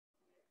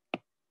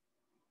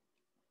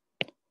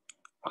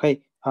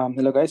Okay,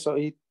 hello guys. So,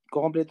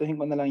 kukumpletuhin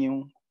ko na lang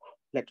yung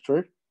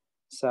lecture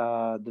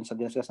dun sa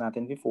discuss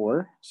natin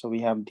before. So,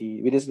 we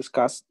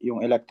discussed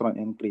yung electron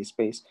and free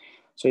space.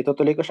 So,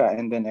 itutuloy ko siya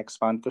and then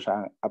expand ko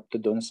siya up to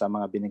dun sa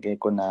mga binigay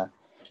ko na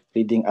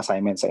reading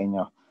assignment sa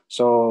inyo.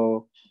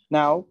 So,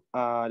 now,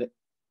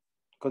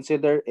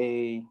 consider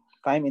a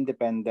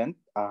time-independent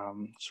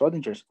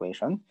Schrodinger's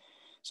equation.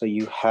 So,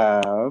 you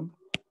have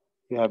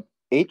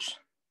H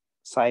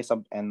psi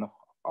sub n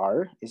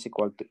r is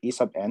equal to E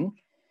sub n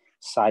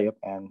psi of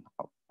n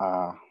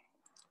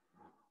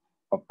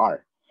of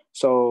r.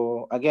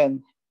 So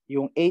again,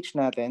 yung H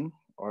natin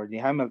or the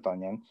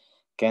Hamiltonian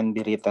can be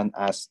written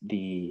as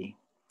the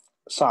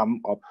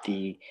sum of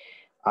the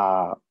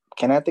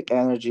kinetic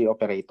energy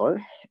operator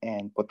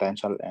and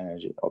potential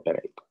energy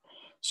operator.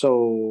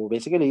 So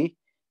basically,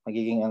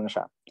 magiging ano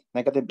siya,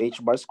 negative h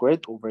bar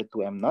squared over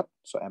 2m naught.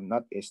 So m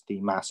naught is the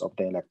mass of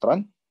the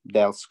electron,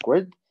 del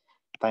squared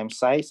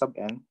times psi sub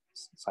n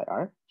psi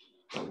r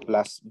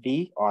plus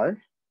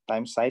vr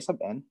times psi sub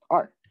n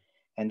r.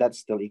 And that's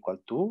still equal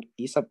to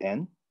E sub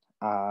n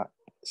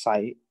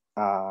psi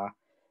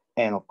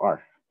n of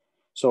r.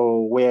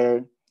 So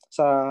where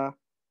sa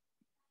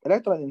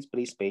electron in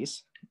free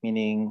space,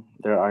 meaning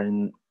there are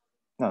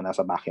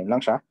nasa vacuum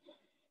lang siya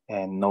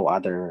and no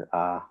other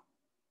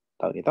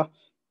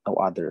no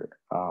other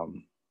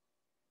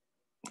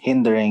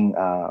hindering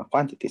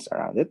quantities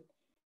around it.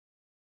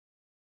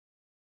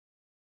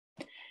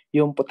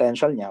 Yung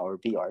potential niya or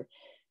VR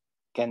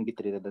can be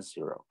treated as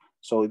zero.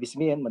 So, ibig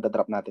sabihin,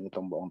 madadrop natin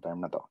itong buong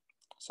term na to.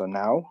 So,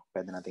 now,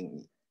 pwede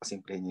natin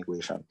i-simplify yung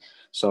equation.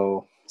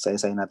 So,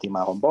 isa-isayin natin yung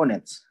mga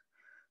components.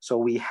 So,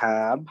 we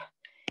have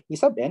E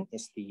sub n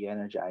is the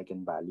energy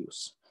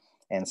eigenvalues.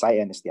 And psi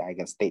n is the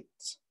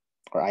eigenstates.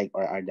 Or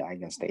are the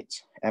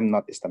eigenstates. M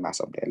naught is the mass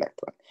of the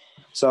electron.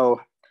 So,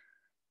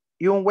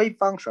 yung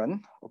wave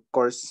function, of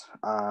course,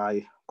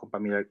 kung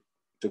familiar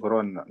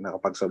siguro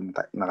nakapag-solve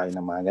na kayo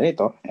ng mga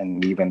ganito,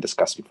 and we even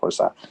discussed before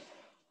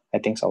I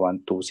think sa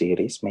 1-2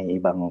 series, may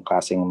ibang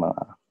klaseng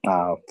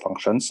mga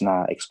functions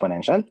na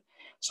exponential.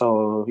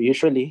 So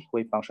usually,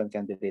 wave function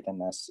can be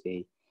written as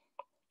a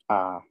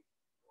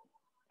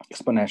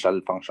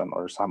exponential function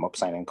or sum of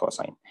sine and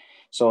cosine.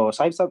 So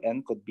psi sub n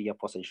could be a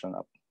function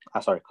of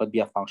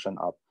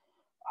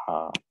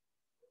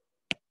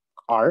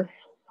r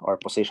or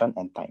position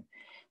and time.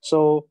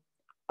 So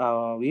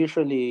we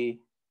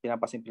usually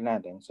pinapasimple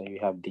natin. So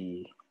you have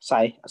the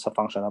psi as a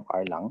function of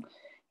r lang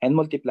and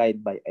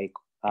multiplied by a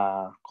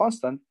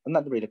constant,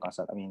 not really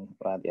constant, I mean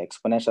the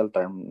exponential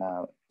term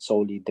na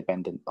solely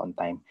dependent on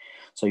time.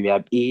 So you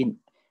have e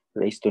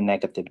raised to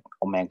negative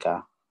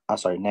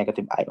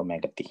I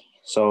omega t.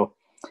 So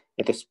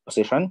it is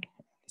position,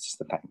 this is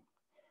the time.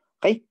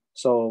 Okay,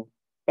 so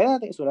pwede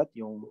natin isulat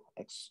yung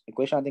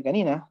equation natin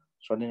kanina,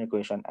 Schrodinger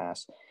equation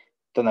as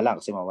ito na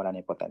lang kasi mawala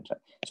na yung potential.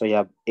 So you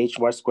have h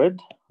bar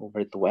squared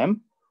over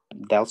 2m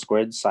del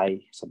squared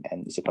psi sub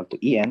n is equal to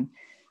en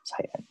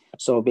psi n.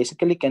 So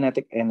basically,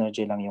 kinetic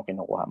energy lang yung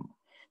kinukuha mo.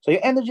 So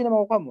yung energy na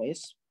makukuha mo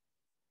is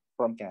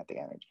from kinetic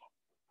energy.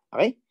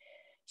 Okay?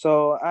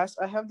 So as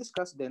I have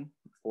discussed then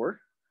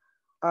before,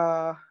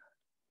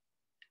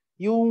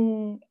 yung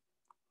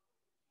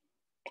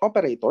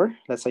operator,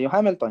 let's say yung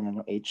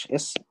Hamiltonian, yung H,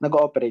 is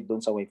nag-ooperate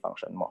dun sa wave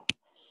function mo.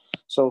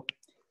 So,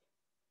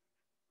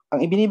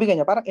 ang ibinibigay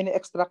niya, parang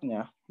ini-extract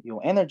niya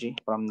yung energy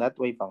from that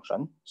wave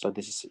function. So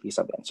this is E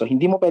sub n. So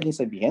hindi mo pwedeng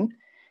sabihin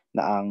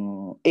na ang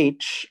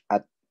H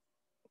at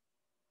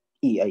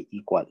E ay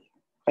equal.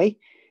 Okay?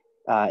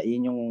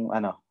 Yun yung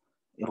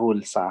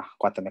rule sa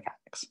quantum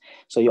mechanics.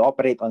 So you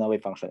operate on a wave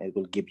function, it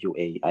will give you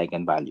a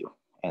eigenvalue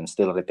and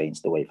still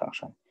retains the wave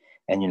function.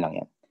 And yun lang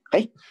yan.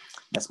 Okay?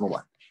 Let's move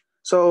on.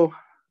 So,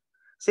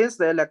 since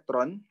the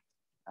electron,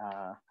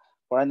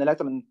 for an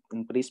electron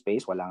in free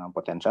space, wala nga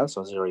potential,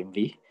 so 0 yung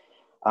V,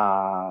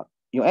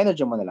 yung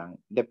energy mo na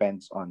lang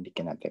depends on the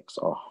kinetics.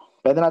 So,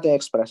 pwede natin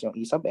express yung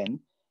E sub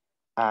n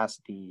as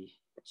the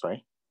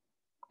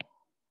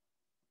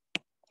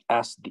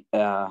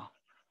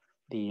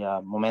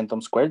momentum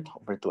squared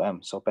over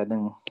 2m. So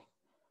pwedeng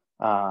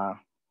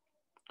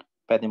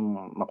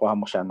makuha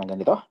mo siya ng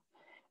ganito.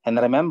 And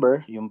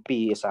remember, yung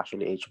P is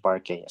actually h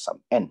bar k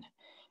sub n.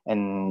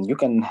 And you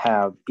can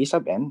have P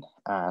sub n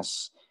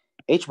as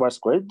h bar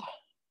squared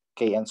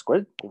kn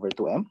squared over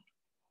 2m.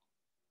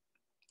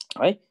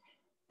 Okay?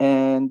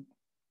 And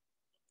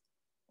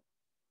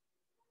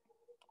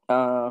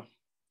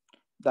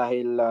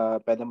dahil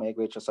pwede mo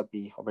equate siya sa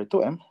P over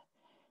 2m,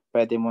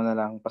 pwede mo na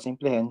lang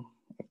pasimplihin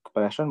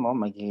expression mo,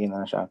 magiging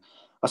na siya.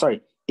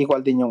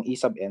 Equal din yung E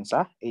sub n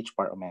sa h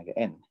bar omega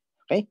n.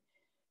 Okay?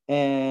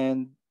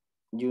 And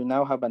you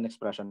now have an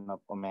expression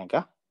of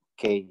omega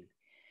k.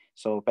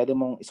 So, pwede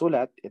mong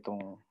isulat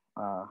itong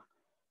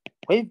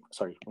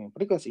yung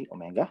frequency,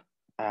 omega,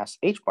 as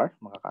h bar,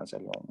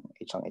 makakancel yung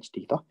h ng h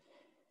dito,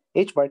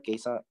 h bar k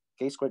sa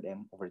k squared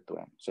n over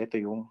 2m. So,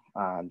 ito yung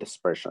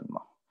dispersion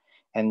mo.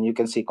 And you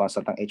can see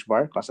constant ng h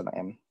bar, constant ng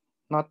m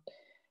naught,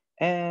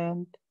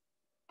 and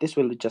this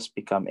will just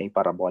become a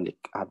parabolic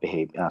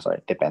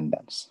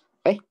dependence.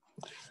 Okay?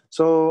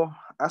 So,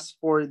 as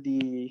for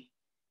the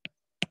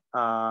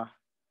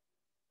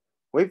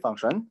wave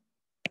function,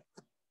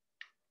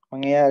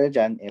 mangyayari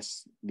dyan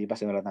is, di ba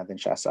sinulat natin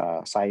siya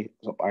sa psi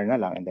of r na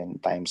lang and then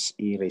times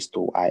e raised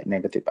to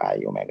negative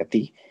I omega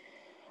t.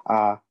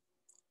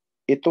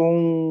 Itong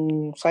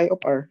psi of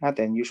r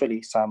natin,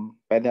 usually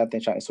pwede natin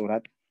siyang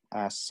isulat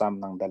as sum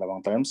ng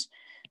dalawang terms.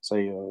 So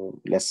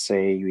let's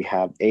say we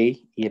have a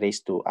e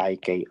raised to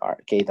k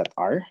dot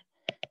r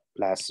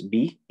plus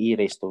b e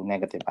raised to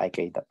negative ik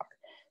dot r.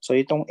 So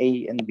itong a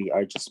and b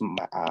are just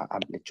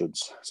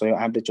amplitudes. So yung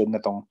amplitude na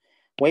tong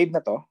wave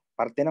na to,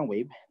 parte ng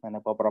wave na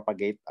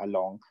nagpo-propagate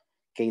along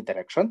k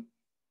direction.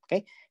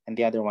 Okay? And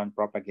the other one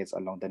propagates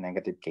along the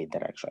negative k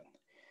direction.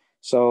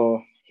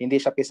 So hindi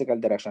siya physical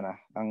direction na.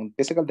 Ang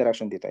physical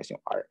direction dito is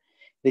yung r.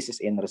 This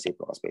is in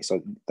reciprocal space.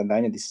 So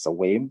tandaan nyo, this is a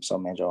wave. So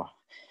medyo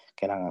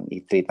kailangan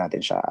i-treat natin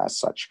siya as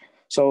such.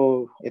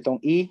 So itong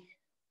e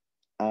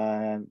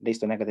raised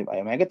to negative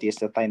I omega t is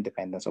the time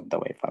dependence of the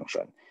wave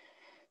function.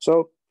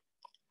 So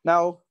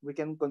now we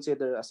can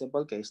consider a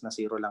simple case na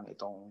 0 lang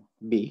itong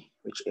b,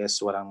 which is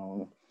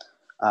walang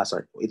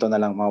ito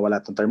na lang,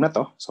 mawala itong term na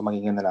to. So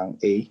magiging na lang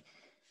a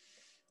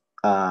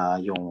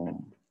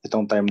yung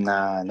itong term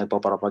na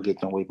nagpo-propagate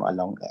yung wave mo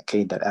along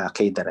k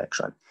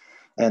direction.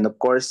 And of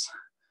course,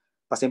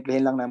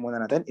 pasimplihin lang na muna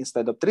natin,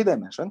 instead of 3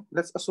 dimension,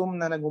 let's assume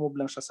na nag-move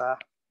lang siya sa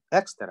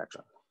x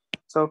direction.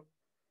 So,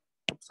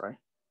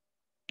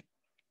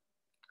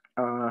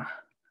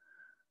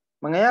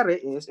 mangyayari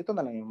is, ito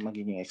na lang yung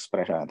magiging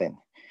expression natin.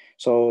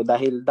 So,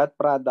 dahil dot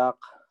product,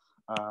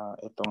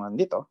 ito nga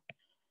dito,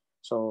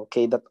 so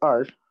k dot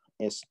r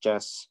is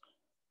just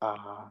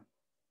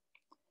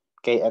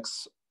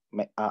kx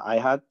I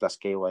hat plus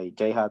ky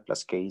j hat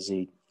plus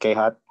kz k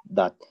hat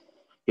dot.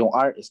 Yung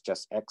r is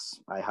just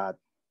x I hat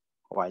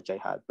y j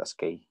hat plus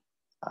k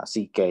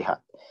c k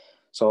hat.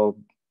 So,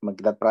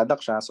 mag-dot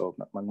product siya. So,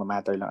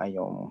 magmamatter lang ay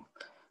yung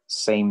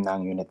same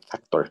ng unit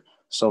vector.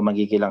 So,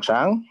 magiging lang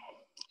siyang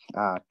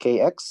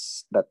kx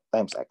dot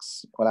times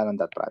x. Wala nang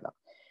dot product.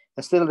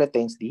 And still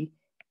retains the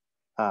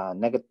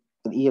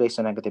e raised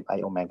to negative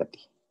I omega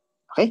t.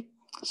 Okay?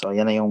 So,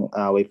 yan na yung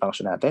wave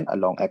function natin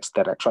along x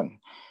direction.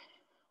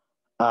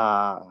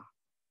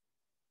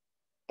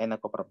 And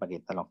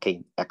nagpo-propagate along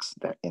kx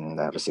in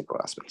the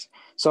reciprocal space.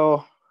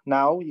 So,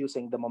 now,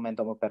 using the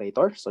momentum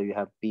operator, so you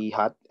have p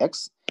hat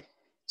x.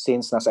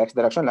 Since nasa x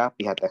direction lang,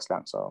 p hat x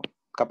lang. So,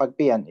 kapag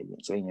p yan,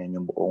 ibig sabihin yun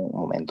yung buong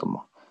momentum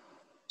mo.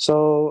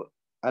 So,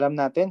 alam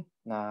natin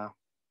na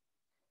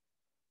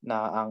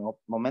ang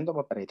momentum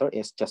operator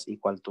is just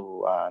equal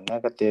to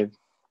negative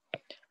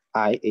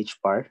I h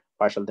bar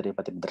partial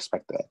derivative with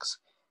respect to x.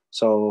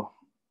 So,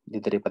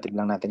 di-derivative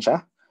lang natin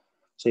siya.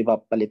 So,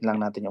 ipapalit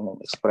lang natin yung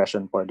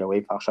expression for the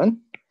wave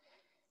function.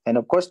 And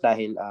of course,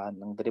 dahil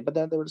ng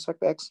derivative with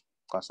respect to x,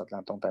 constant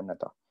lang itong term na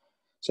to.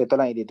 So, ito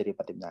lang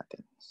i-derivative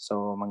natin.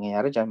 So,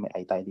 mangyayari dyan, may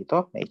I tayo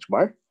dito, may h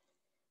bar.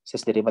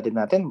 Since derivative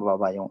natin,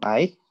 bababa yung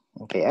I,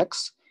 yung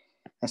kx,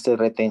 and still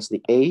retains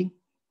the a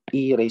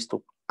e raised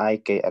to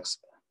I kx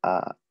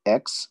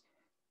x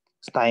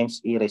times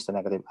e raised to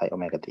negative I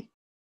omega t.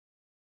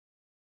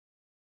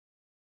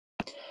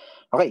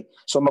 Okay,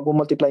 so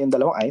mag-multiply yung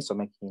dalawang I, so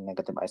magiging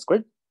negative I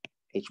squared,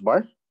 h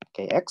bar,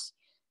 kx,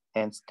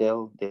 and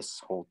still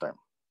this whole term.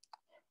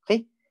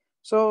 Okay,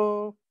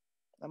 so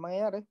ang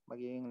mangyayari,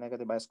 magiging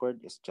negative I squared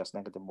is just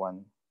negative 1.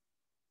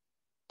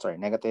 Sorry,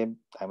 negative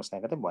times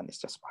negative 1 is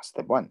just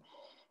positive 1.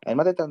 And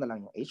matitira na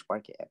lang yung h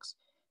bar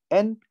kx.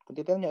 And kung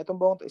titignan nyo, itong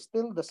buong to is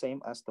still the same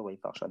as the wave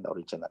function, the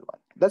original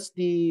one. That's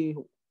the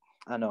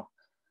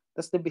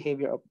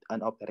behavior of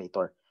an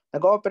operator.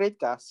 Nag-ooperate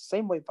ka,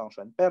 same wave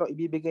function, pero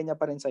ibibigay niya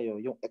pa rin sa'yo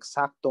yung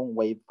eksaktong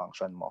wave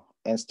function mo.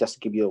 And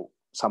just give you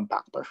some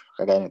factor.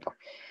 Kagaya nito,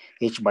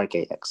 h bar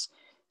kx.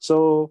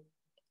 So,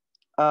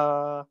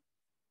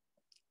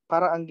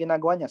 para ang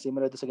ginagawa niya,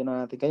 similar to sa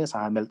ginawa natin kanya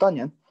sa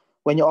Hamiltonian,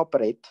 when you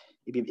operate,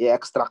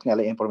 i-extract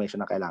niya yung information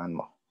na kailangan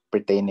mo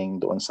pertaining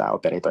doon sa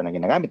operator na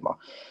ginagamit mo.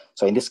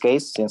 So in this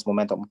case, since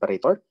momentum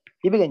operator,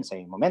 ibigay niya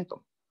sa'yo yung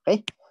momentum.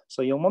 Okay?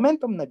 So yung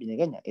momentum na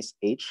binigay niya is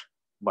h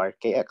bar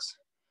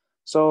kx.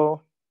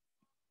 So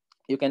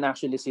you can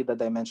actually see the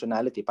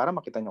dimensionality para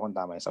makita nyo kung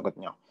tama yung sagot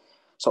nyo.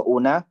 So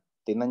una,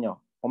 tingnan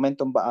nyo,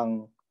 momentum ba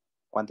ang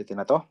quantity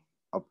na to?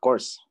 Of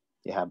course,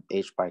 you have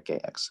h bar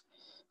kx.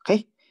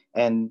 Okay?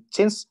 And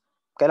since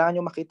kailangan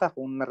nyo makita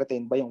kung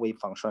na-retain ba yung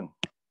wave function.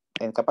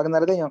 And kapag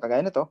na-retain yung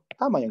kagaya nito,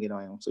 tama yung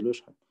ginawa yung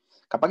solution.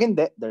 Kapag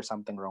hindi, there's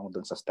something wrong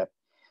dun sa step.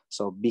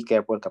 So be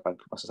careful kapag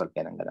masasolve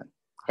ka ng ganun.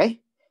 Okay?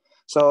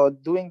 So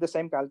doing the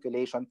same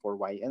calculation for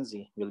y and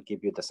z will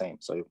give you the same.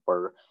 So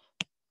for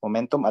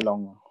momentum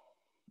along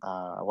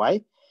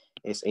y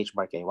is h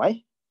bar ky.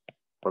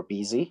 For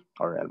pz,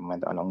 or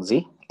momentum along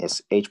z, is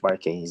h bar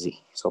kz.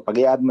 So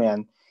pag i-add mo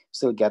yan,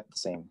 still get the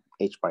same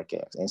h bar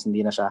kx. And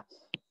hindi na siya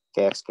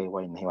kx, ky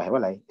na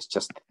hiwa-hiwalay. It's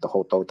just the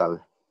whole total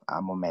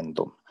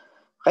momentum.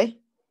 Okay?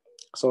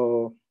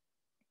 So,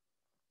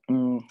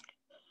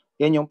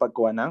 yan yung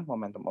pagkuha ng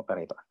momentum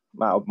operator.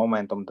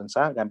 Momentum dun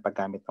sa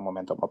paggamit ng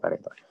momentum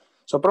operator.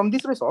 So, from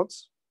these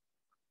results,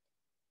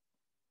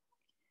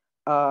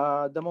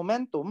 the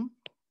momentum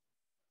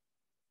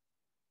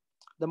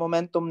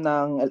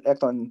ng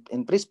electron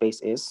in free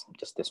space is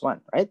just this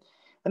one, right?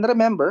 And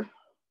remember,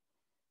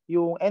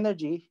 yung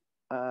energy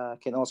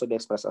can also be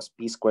expressed as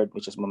p squared,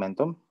 which is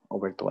momentum,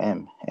 over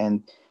 2m.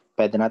 And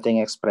pwede natin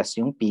express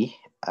yung p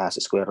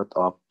as square root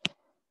of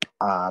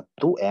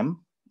 2m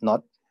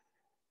not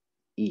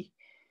e.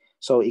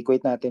 So,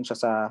 equate natin siya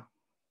sa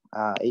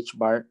h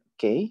bar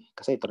k,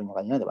 kasi ito rin yung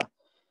kanina, di ba?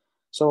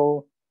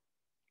 So,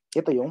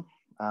 ito yung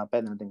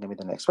pwede natin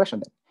gamitin na expression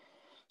din.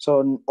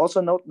 So,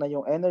 also note na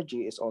yung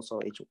energy is also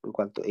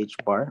equal to h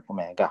bar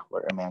omega,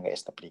 where omega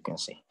is the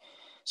frequency.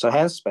 So,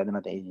 hence, pwede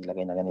natin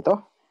ilagay na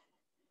ganito.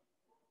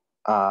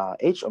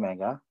 H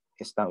omega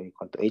is now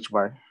equal to h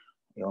bar.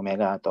 Yung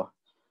omega ito.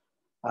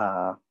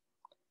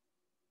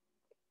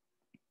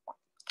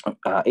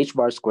 H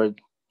bar squared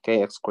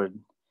kx squared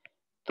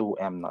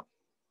 2m naught.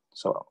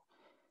 So,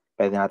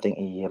 pwede natin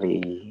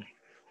i-rewrite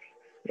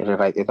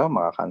ito.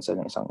 Maka-cancel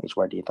yung isang h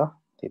bar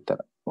dito.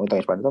 Itong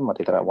h bar dito,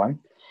 matitira 1.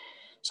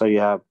 So, you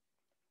have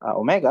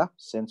omega,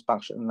 since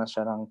function na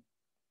siya ng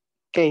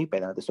k,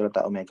 pwede natin sulat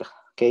omega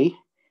k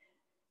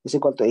is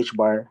equal to h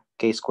bar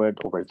k squared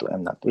over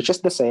 2m naught, which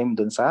is the same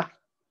dun sa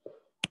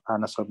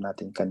nasolve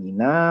natin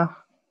kanina.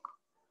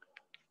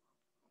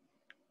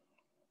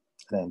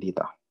 Then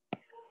dito.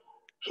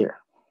 Here.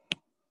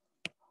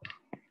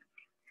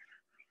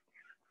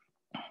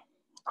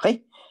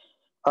 Okay.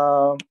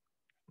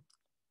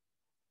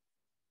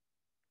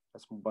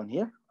 Let's move on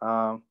here.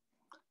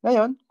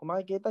 Ngayon, kung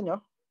makikita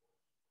nyo,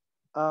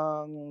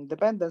 ang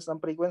dependence ng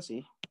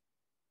frequency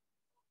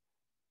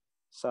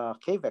sa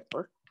k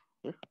vector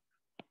here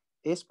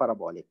is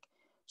parabolic.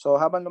 So,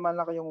 habang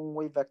lumalaki yung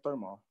wave vector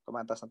mo,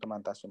 tumatas na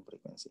tumatas yung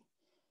frequency.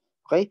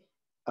 Okay?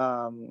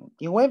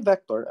 Yung wave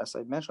vector, as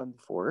I mentioned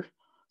before,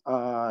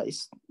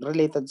 is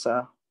related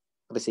sa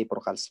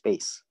reciprocal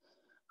space.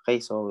 Okay?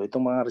 So,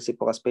 itong mga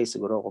reciprocal space,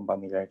 siguro kung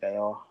familiar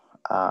kayo,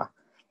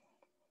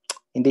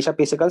 hindi siya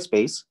physical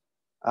space.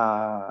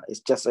 It's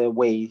just a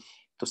way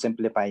to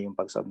simplify yung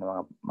pag-solve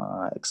ng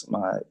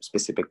mga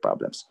specific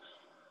problems.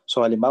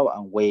 So, halimbawa,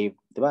 ang wave,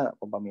 di ba,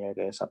 kung familiar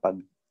kayo sa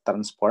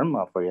pag-transform,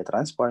 Fourier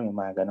transform,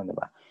 yung mga ganun, di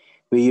ba?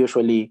 We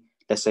usually,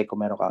 let's say, kung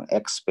meron kang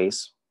X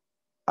space,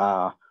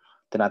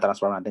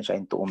 tinatransform natin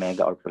siya into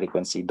omega or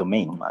frequency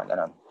domain, mga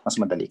ganun. Mas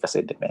madali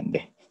kasi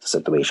depende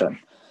sa situation.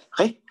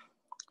 Okay?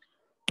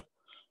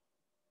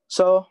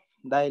 So,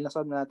 dahil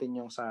nasolve natin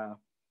yung sa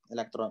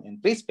electron in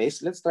free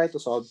space, let's try to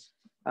solve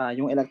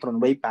yung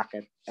electron wave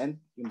packet and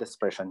yung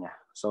dispersion niya.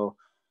 So,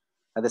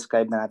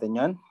 na-describe na natin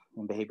yon,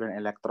 yung behavior ng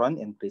electron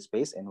in free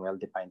space and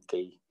well-defined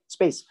K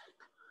space.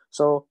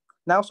 So,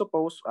 now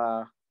suppose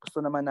gusto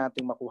naman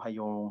nating makuha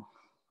yung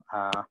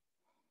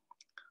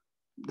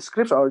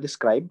description or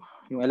describe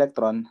yung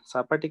electron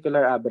sa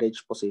particular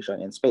average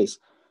position in space.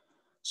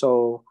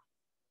 So,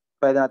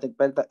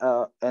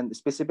 and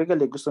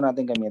specifically gusto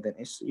natin gamitin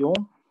is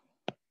yung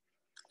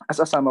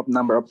as a sum of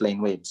number of plane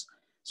waves.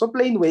 So,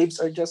 plane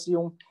waves are just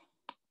yung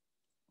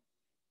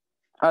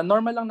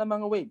normal lang na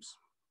mga waves.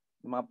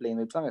 Yung mga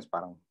plane waves lang is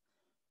parang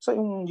so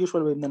yung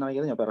usual wave na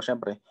nakikita nyo, pero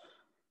syempre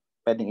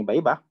pwedeng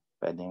iba-iba,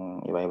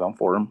 pwedeng iba-ibang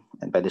form,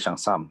 and pwede siyang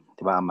sum.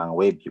 Diba? Ang mga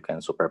wave, you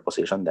can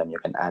superposition them, you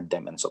can add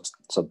them and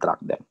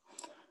subtract them.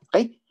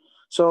 Okay?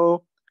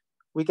 So,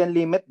 we can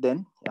limit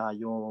din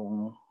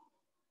yung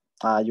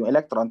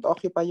electron to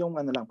occupy yung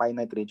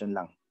finite region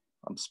lang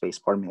of space,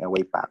 forming a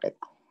wave packet.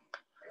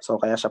 So,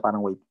 kaya siya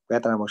parang wave, kaya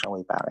tinawag siyang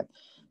wave packet.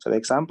 So,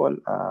 the example,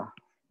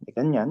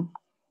 ganyan.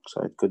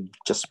 So, it could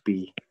just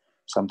be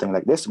something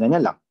like this.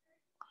 Ganyan lang.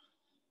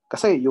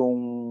 Kasi yung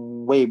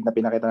wave na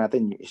pinakita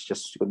natin is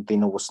just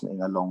continuous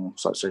in a long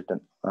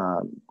certain,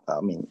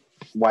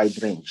 wide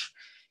range.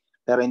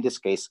 Pero in this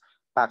case,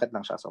 packet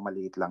lang siya. So,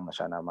 maliit lang na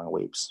siya na mga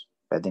waves.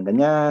 Pwedeng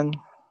ganyan.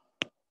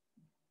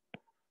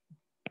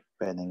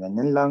 Pwedeng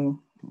ganyan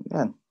lang.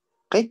 Yan.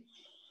 Okay?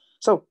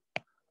 So,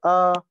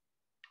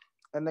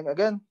 and then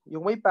again,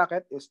 yung wave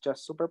packet is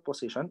just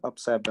superposition of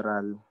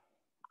several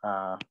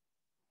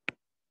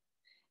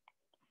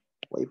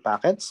wave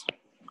packets,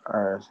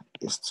 or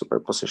is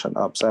superposition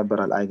of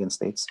several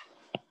eigenstates.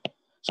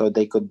 So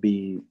they could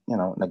be,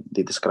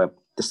 destructive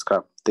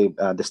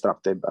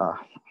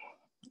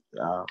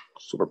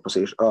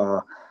superposition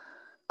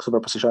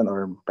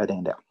or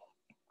pwedeng hindi.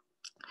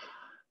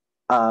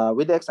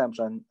 With the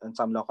exemption in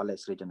some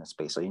localized region of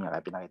space. So yun nga,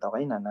 pinakita ko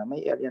kanina na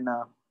may area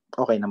na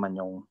okay naman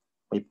yung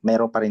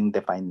meron pa rin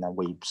defined na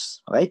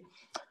waves. Okay?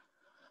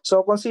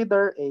 So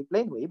consider a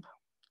plane wave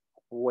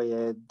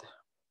with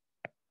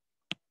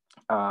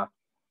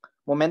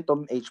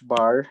momentum h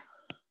bar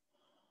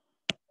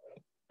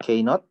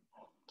k naught.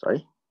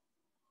 Sorry.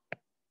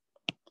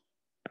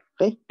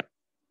 Okay.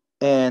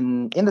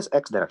 And in this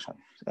x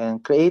direction. And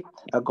create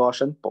a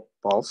Gaussian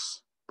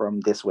pulse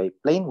from this wave,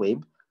 plane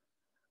wave,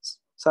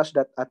 such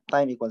that at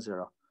time equals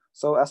 0.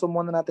 So assume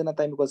muna natin na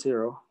time equals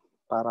 0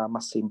 para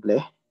mas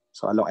simple.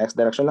 So along x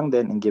direction lang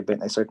din and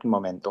given a certain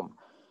momentum.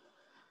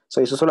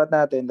 So isusulat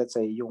natin, let's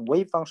say, yung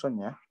wave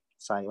function niya,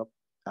 psi of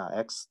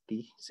x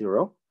t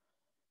 0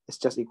 is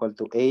just equal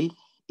to a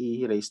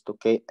e raised to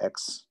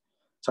kx,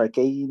 sorry,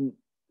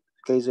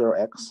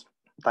 k0x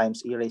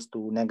times e raised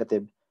to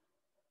negative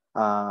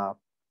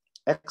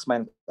x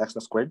minus x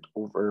squared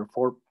over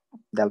 4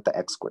 delta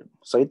x squared.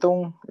 So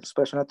itong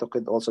expression na to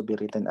could also be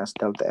written as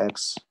delta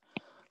x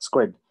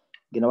squared.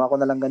 Ginawa ko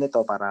na lang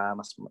ganito para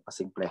mas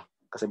simple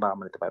kasi baka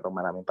multiply pag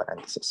maraming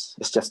parentheses.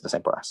 It's just the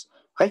same for us.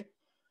 Okay?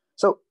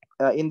 So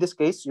in this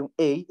case, yung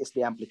a is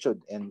the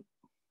amplitude, and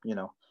you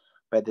know,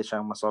 pwede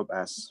siyang masolve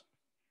as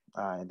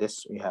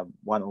this. We have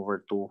 1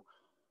 over 2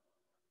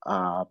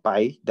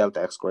 pi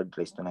delta x squared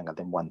raised to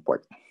negative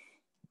 1/4.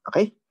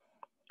 Okay?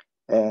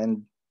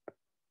 And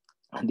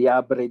the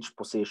average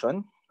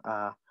position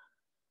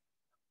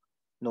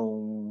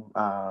nung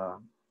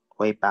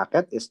wave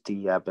packet is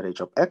the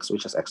average of x,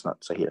 which is x naught.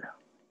 So here.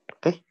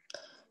 Okay?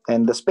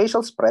 And the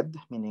spatial spread,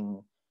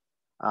 meaning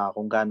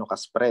kung gaano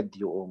ka-spread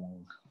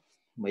yung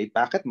wave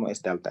packet mo, is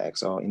delta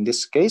x. So in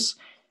this case,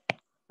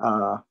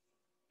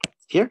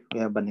 here we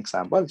have an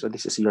example. So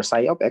this is your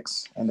psi of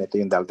x, and ito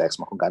yung delta x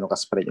mo kung gaano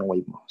ka-spread yung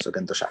wave mo. So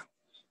ganito siya.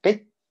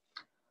 Okay?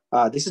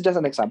 This is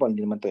just an example.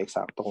 Hindi naman ito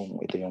eksakto kung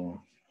ito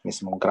yung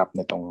mismong graph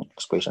nitong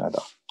equation na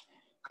to.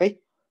 Okay?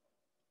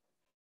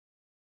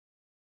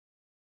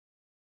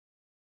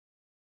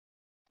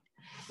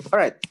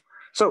 Alright.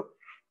 So,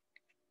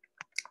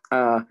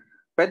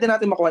 pwede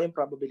natin makuha yung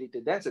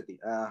probability density.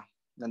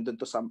 Nandun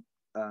to sa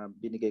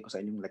binigay ko sa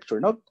inyong lecture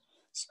note.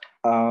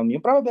 Yung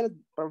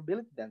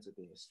probability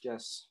density is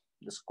just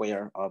the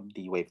square of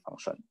the wave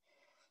function.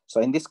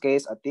 So in this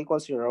case, at t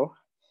equals 0,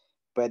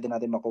 pwede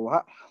natin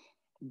makuha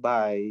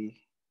by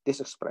this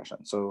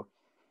expression. So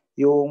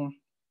yung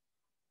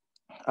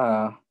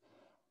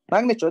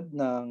magnitude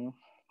ng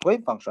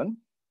wave function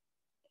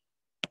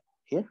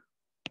here,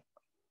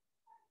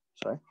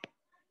 sorry,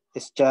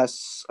 is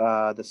just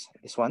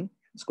this one.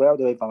 Square of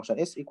the wave function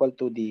is equal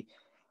to the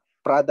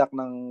product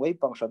ng wave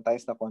function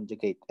times the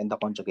conjugate, and the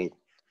conjugate,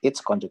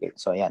 its conjugate.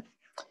 So yan.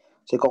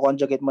 So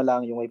i-conjugate mo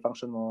lang yung wave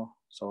function mo.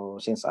 So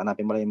since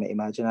hanapin mo lang yung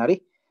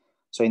imaginary,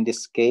 so in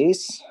this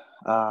case,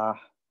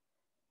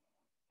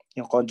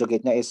 yung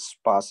conjugate niya is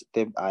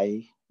positive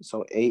I.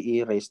 So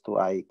ae raised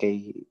to I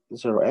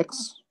k0x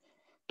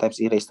times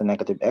e raised to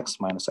negative x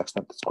minus x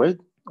naught squared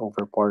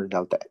over 4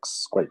 delta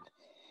x squared.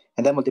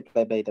 And then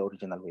multiply by the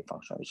original wave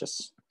function, which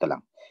is ito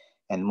lang.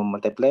 And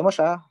multiply mo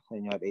siya,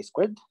 then you have a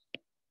squared.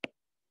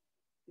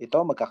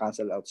 Ito,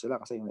 magka-cancel out sila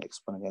kasi yung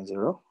exponent yan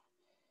 0.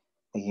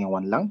 Naging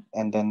 1 lang.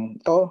 And then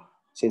ito,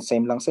 since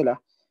same lang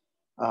sila,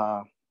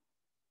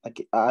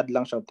 add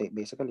lang siya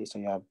basically. So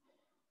you have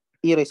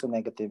e raised to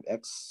negative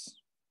x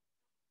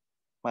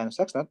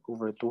minus x naught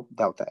over 2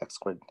 delta x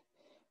squared.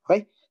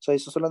 Okay? So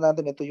isusunod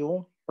natin ito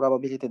yung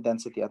probability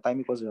density at time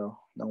equals 0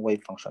 ng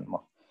wave function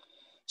mo.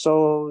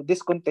 So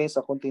this contains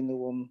a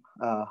continuum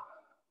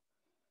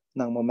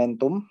ng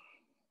momentum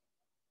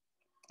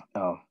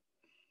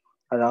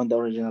around the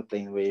original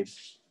plane wave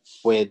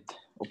with,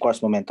 of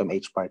course, momentum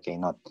h bar k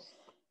naught.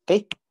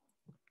 Okay?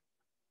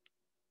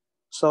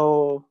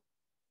 So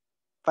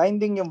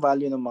finding yung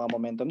value ng mga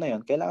momentum na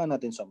yun, kailangan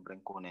natin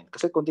sobrang kunin.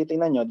 Kasi kung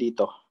titingnan nyo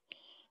dito,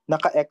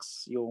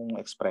 naka-x yung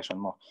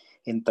expression mo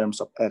in terms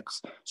of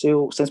x.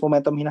 So since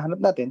momentum hinahanap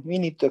natin, we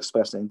need to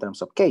express it in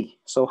terms of k.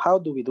 So how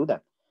do we do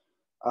that?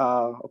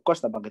 Of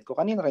course, nabanggit ko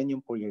kanina rin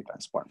yung Fourier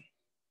transform.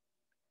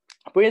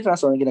 Fourier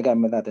transform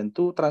ginagamit natin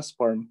to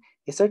transform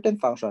a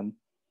certain function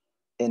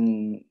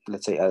in,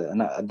 let's say,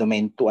 a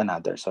domain to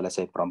another. So let's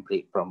say from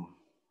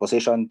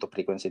position to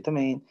frequency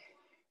domain.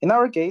 In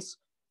our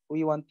case,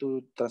 we want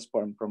to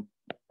transform from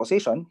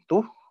position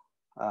to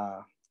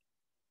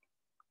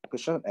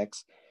position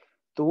x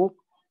to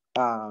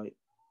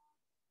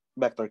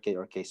vector k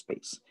or k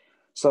space.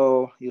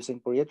 So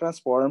using Fourier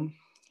transform,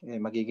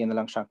 magiging na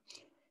lang siya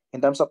in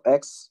terms of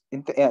x,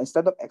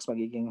 instead of x,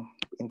 magiging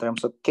in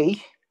terms of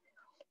k,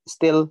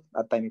 still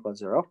at time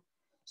equals 0.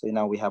 So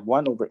now we have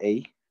 1 over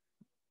a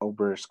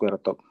over square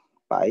root of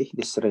pi.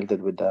 This is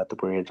related with the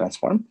Fourier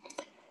transform.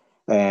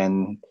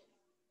 And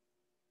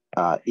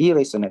e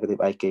raised to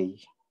negative ik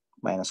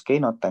minus k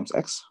naught times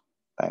x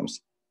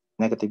times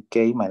negative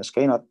k minus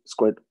k naught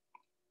squared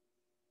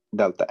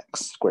delta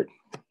x squared.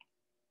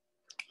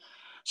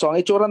 So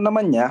ang itsura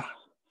naman niya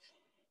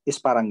is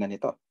parang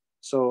ganito.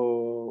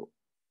 So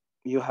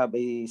you have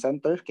a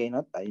center k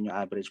naught, ayun yung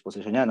average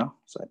position niya, no?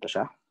 So ito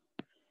siya.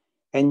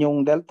 And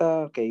yung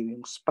delta k,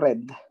 yung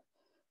spread,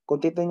 kung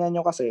titingnan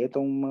nyo kasi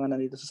itong mga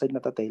nandito sa side na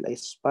tail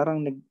is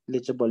parang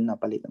negligible na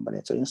palit ng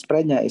palit. So yung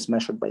spread niya is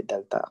measured by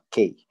delta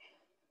k.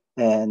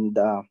 And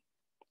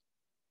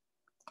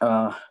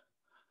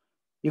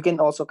you can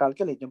also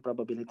calculate yung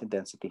probability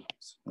density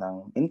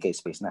ng in k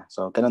space na.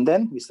 So ganun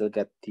din, we still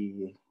get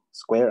the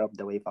square of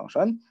the wave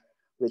function,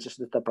 which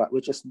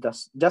is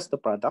just the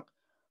product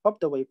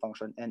of the wave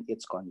function and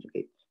its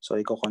conjugate. So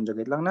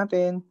i-conjugate lang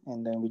natin,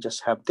 and then we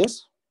just have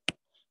this.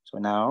 So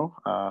now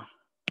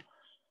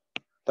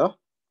ito,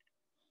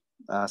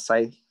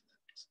 psi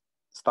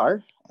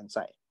star and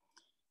psi.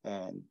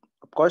 And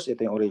of course,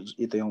 ito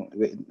yung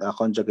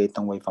conjugate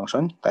ng wave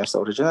function times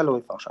the original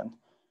wave function.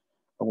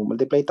 Kung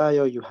multiply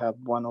tayo, you have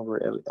 1 over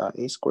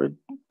a squared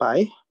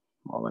pi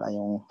mawawala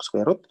yung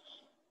square root.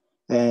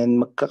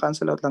 And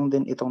magka-cancel out lang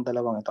din itong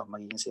dalawang ito,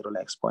 magiging 0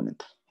 lang exponent.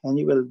 And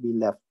you will be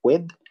left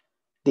with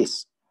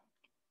this.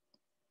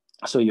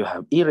 So you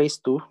have e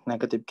raised to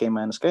negative k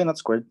minus k naught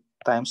squared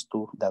times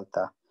 2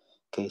 delta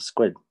k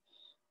squared.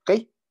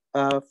 Okay?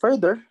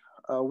 Further,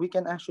 we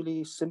can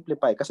actually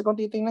simplify. Kasi kung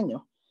titingnan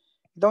nyo,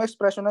 itong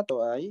expression na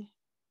to ay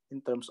in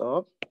terms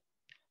of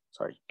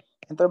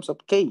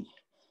k.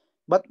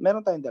 But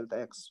meron tayong delta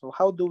x. So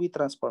how do we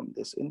transform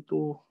this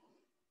into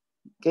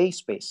k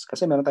space?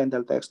 Kasi meron tayong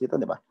delta x dito,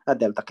 di ba?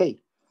 Delta k.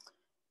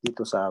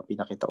 Dito sa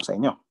pinakita ko sa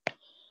inyo.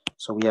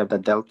 So we have the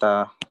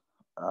delta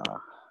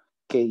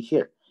k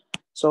here.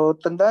 So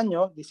tandaan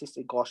nyo, this is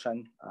a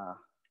Gaussian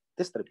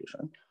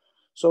distribution.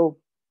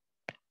 So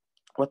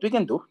what we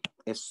can do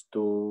is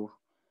to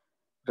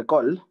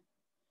recall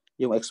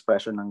yung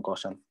expression ng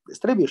Gaussian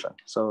distribution.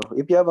 So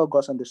if you have a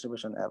Gaussian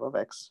distribution f of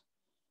x,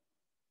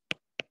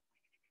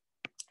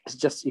 it's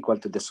just equal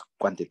to this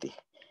quantity.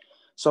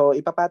 So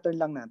ipapattern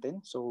lang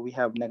natin. So we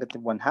have negative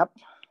 1/2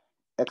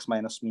 x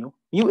minus mu.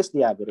 Mu is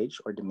the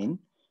average or the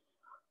mean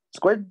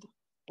squared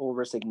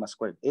over sigma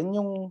squared. In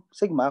yung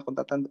sigma, kung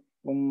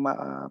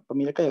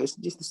pamilya kayo, is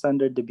just the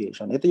standard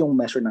deviation. Ito yung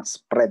measure ng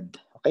spread.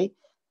 Okay?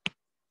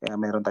 Kaya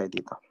meron tayo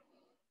dito.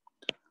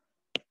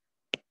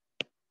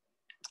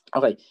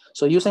 Okay,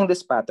 so using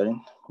this pattern,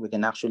 we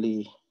can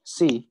actually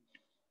see,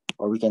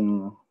 or we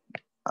can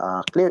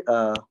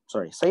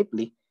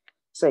safely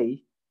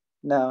say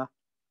na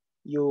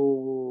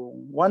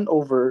yung 1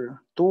 over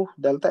 2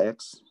 delta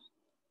x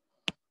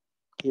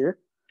here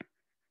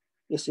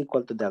is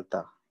equal to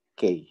delta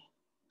k.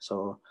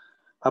 So,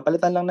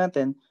 papalitan lang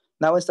natin.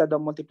 Now, instead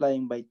of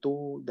multiplying by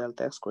 2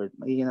 delta x squared,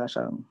 magiging na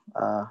siyang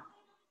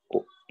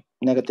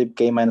negative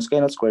k minus k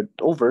naught squared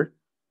over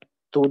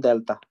 2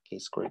 delta k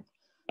squared.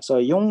 So,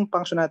 yung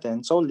function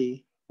natin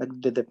solely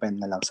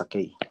nagde-depend na lang sa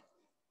k.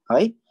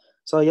 Okay?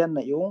 So, yan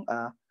na yung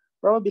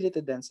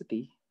probability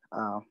density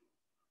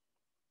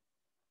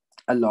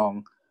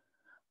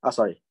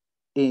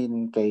in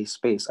k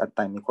space at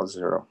time equals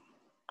 0.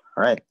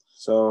 Alright.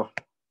 So,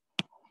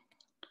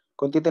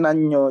 kung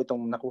titinan nyo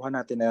itong nakuha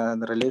natin na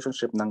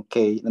relationship ng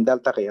k, ng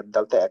delta k at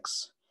delta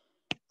x,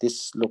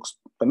 this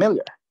looks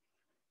familiar.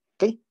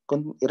 Okay?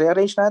 Kung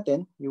i-rearrange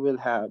natin, you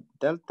will have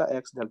delta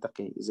x, delta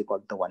k is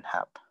equal to 1/2.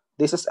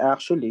 This is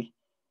actually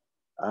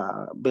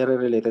very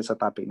related sa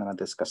topic na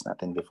na-discuss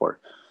natin before.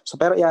 So,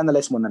 pero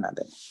i-analyze muna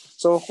natin.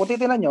 So, kung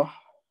titinan nyo,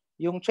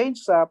 yung change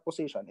sa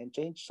position and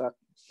change sa,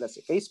 let's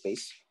say, k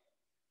space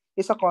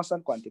is a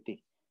constant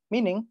quantity.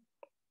 Meaning,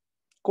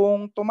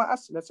 kung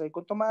tumaas, let's say,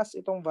 kung tumaas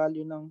itong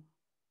value ng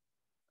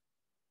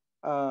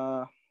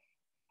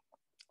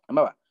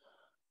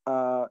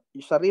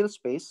sa real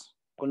space,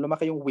 kung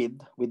lumaki yung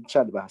width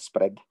siya, di ba,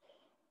 spread,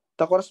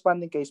 the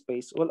corresponding k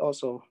space will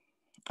also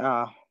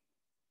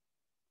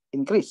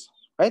increase,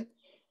 right?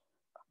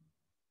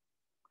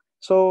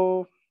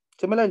 So,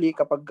 similarly,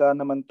 kapag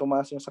naman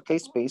tumaas yung sa k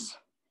space,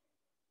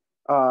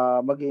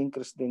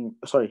 mag-i-increase din,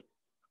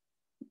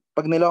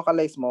 pag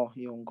nilocalize mo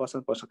yung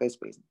constant pulse sa k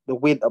space, the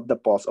width of the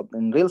pulse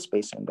in real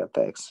space and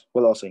delta x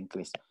will also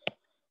increase.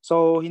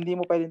 So, hindi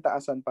mo pwedeng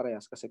taasan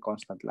parehas kasi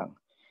constant lang.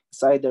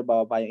 It's either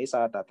bababa yung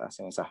isa, tataas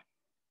yung isa.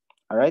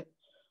 Alright?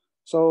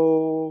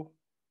 So,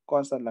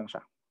 constant lang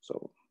siya.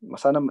 So,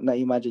 sana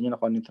na-imagine nyo na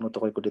kung ano yung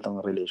tinutukoy ko dito ng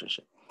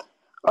relationship.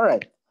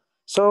 Alright.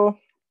 So,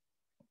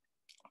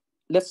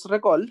 let's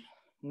recall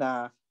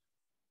na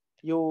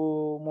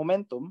yung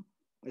momentum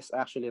is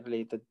actually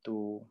related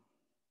to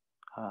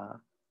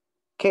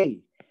k.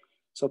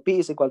 So,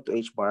 P is equal to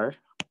h bar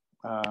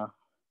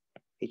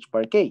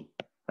k.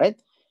 Right?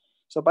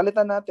 So,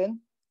 palitan natin.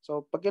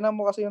 So, pag kinan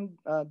mo kasi yung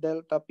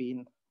delta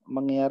P,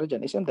 mangyayari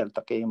dyan is yung delta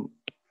K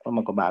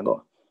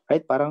magbabago.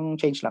 Right? Parang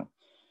change lang.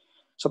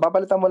 So,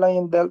 papalitan mo lang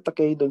yung delta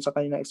K doon sa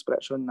kanina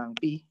expression ng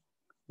P.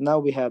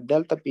 Now, we have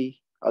delta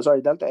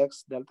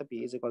x, delta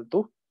P is equal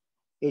to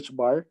h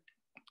bar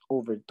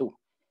over 2.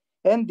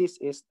 And this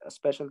is a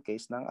special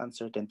case ng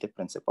uncertainty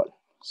principle.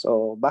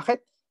 So,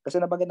 bakit? Kasi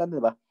nabanggit natin,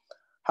 di ba?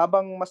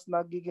 Habang mas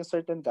nagiging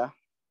certain ka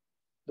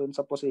doon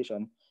sa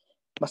position,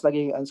 mas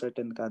nagiging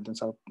uncertain ka dun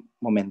sa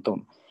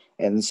momentum.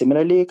 And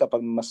similarly,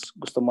 kapag mas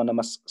gusto mo na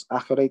mas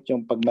accurate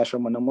yung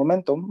pag-measure mo ng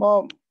momentum,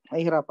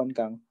 mahihirapan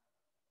kang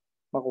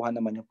makuha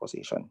naman yung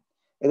position.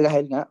 Eh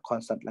dahil nga,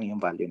 constant lang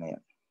yung value na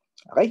yan.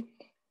 Okay?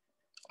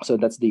 So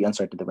that's the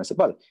uncertainty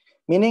principle.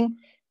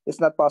 Meaning, it's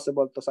not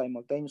possible to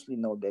simultaneously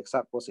know the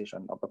exact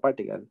position of a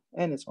particle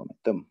and its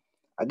momentum.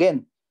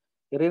 Again,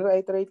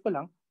 i-reiterate ko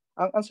lang,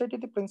 ang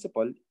uncertainty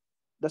principle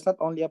does not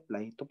only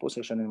apply to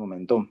position and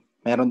momentum.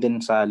 Meron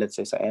din sa, let's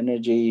say, sa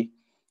energy.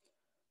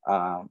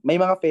 May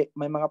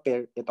mga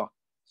pair ito.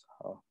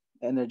 So,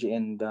 energy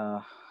and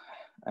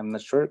I'm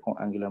not sure kung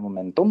angular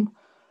momentum.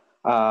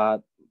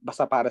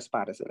 Basta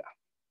pares-pares sila.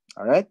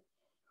 Alright?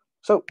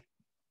 So,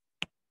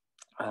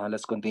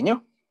 let's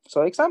continue.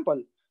 So, example.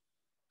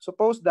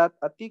 Suppose that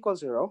at t equals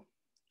 0,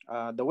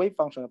 the wave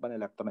function of an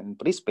electron in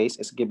free space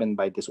is given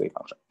by this wave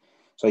function.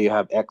 So, you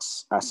have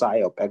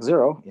psi of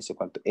x0 is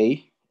equal to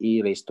a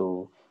e raised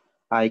to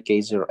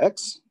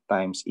ik0x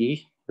times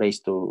e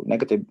raised to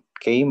negative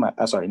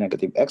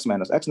negative x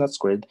minus x naught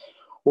squared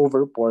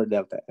over 4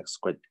 delta x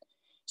squared.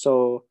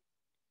 So,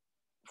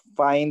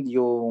 find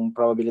yung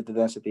probability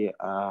density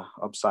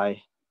of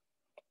psi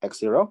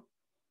x0,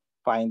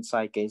 find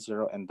psi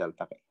k0, and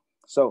delta k.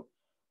 So,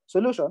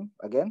 solution,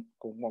 again,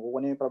 kung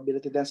makukuha yung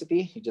probability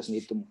density, you just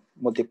need to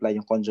multiply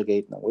yung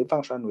conjugate ng wave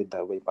function with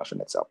the wave function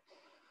itself.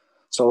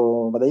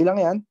 So, madali lang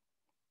yan.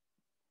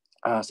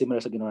 Similar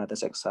sa ginawa natin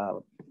sa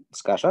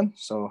discussion.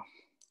 So,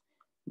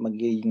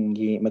 magiging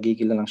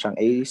lang siyang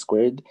a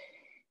squared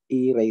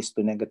e raised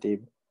to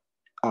negative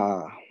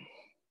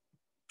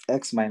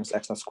x minus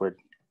x naught squared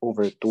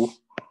over 2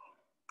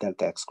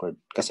 delta x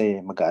squared. Kasi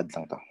mag-a-add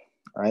lang to.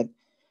 Alright?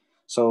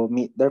 So,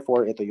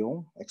 therefore, ito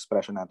yung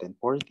expression natin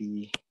for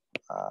the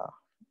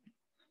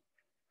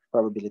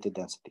probability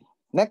density.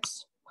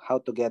 Next,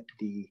 how to get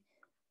the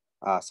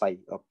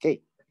psi of k.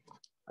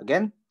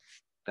 Again,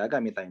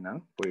 gagamit tayo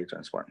ng Fourier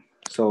transform.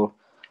 So,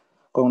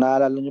 kung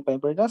naalala nyo pa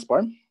yung Fourier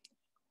transform,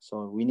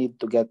 so we need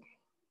to get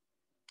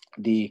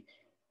the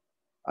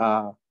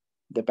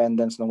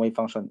dependence ng wave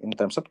function in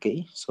terms of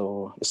k.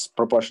 So, it's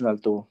proportional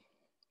to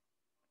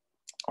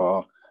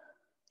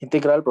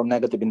integral from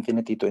negative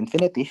infinity to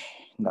infinity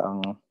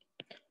ng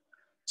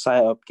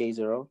psi of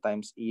k0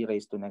 times e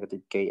raised to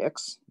negative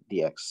kx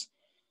dx.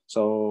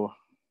 So,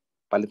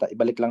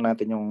 ibalik lang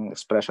natin yung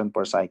expression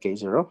for psi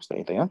k0. So,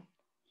 ito yan.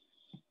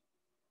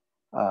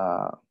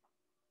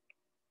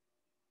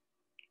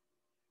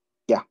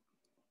 Yeah.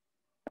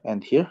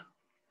 And here.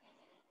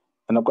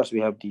 And of course,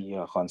 we have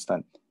the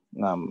constant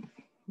na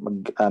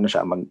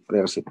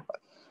mag-reciprocal.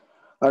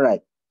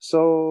 Alright.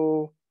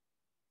 So,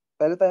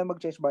 pwede tayo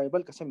mag-change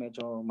variable kasi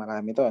medyo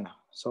marami to.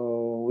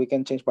 So, we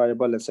can change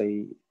variable, let's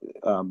say,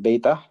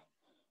 beta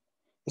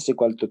is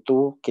equal to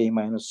 2k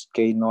minus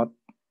k naught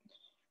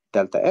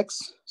delta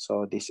x.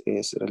 So, this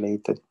is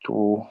related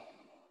to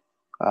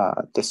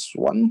this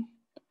one.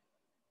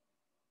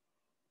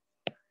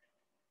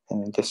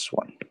 And this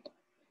one.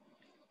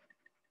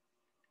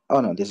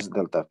 Oh, no, this is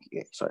delta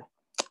k. Sorry.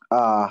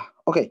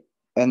 Okay.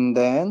 And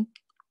then,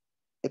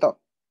 ito.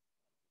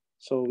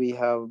 So, we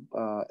have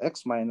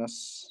x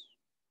minus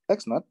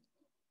x naught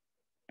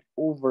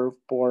over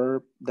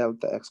 4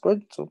 delta x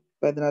squared. So,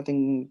 pwede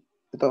natin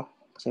ito,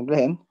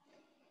 simplihin.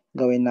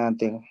 Gawin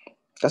natin.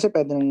 Kasi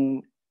pwede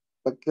nang,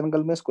 pag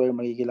tinanggal mo yung square,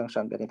 magiging lang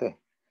siyang ganito eh.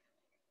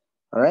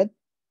 Alright?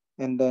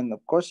 And then, of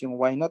course, yung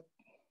y naught,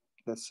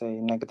 let's say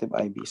negative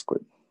ib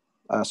squared.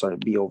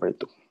 B over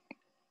 2.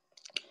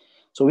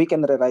 So, we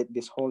can rewrite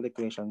this whole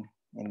equation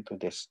into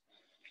this.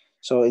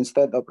 So,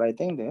 instead of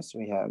writing this,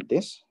 we have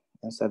this.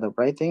 Instead of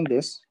writing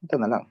this, ito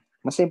na lang.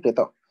 Mas simple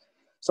ito.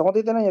 So, kung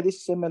titignan nyo,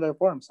 this is similar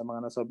form sa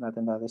mga nasolve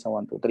natin dati sa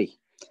 1, 2,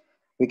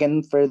 3. We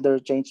can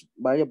further change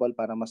variable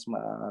para mas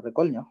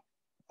ma-recall nyo.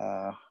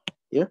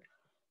 Here.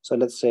 So,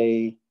 let's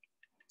say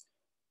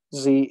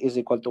z is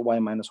equal to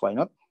y minus y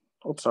naught.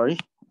 Oops, sorry.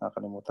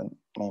 Nakalimutan.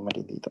 May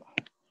mali dito.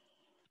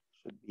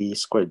 Should be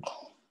squared.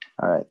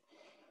 Alright.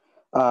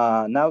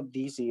 Now,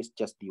 dz is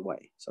just dy.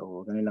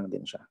 So, ganun lang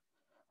din siya.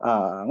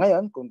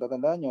 Ngayon, kung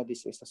tatandaan nyo,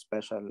 this is a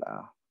special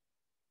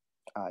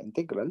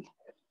integral.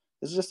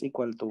 This is just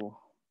equal to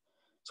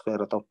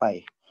square root of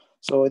pi.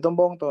 So, itong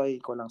buong to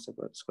ay equal lang sa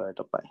square root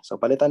of pi. So,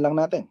 palitan lang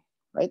natin.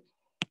 Right?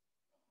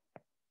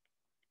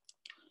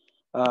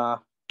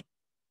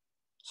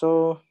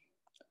 So,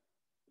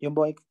 yung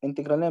buong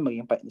integral na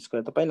maging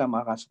square root of pi lang,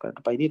 makaka-square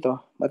root of pi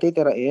dito.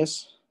 Matitira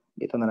is,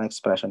 dito na lang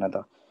expression na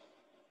to.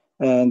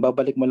 And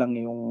babalik mo lang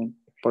yung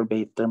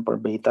term for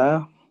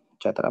beta,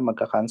 etc.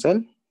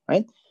 Magka-cancel.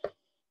 Right?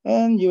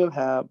 And you will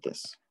have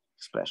this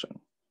expression.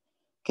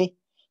 Okay?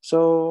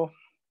 So,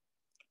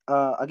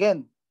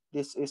 again,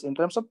 this is in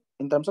terms of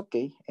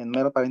k, and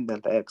meron pa rin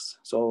delta x.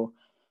 So,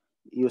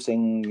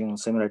 using yung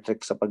similar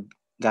trick sa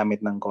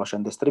paggamit ng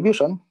Gaussian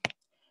distribution,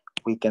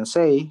 we can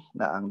say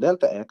na ang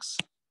delta x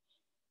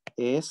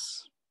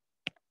is,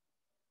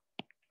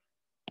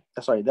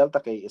 delta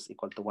k is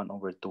equal to 1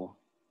 over 2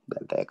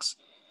 delta x.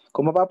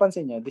 Kung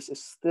mapapansin nyo, this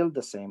is still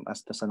the same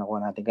as sa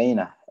nakuha natin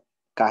kanina,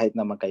 kahit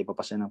na magkaiba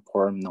pa siya ng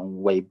form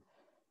ng wave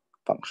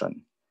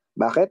function.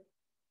 Bakit?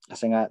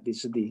 Kasi nga,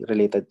 this is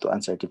related to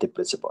uncertainty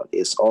principle.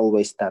 Is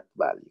always that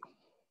value.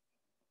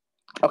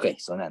 Okay,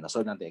 so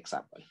nasolve natin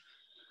example.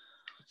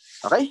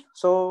 Okay,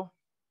 so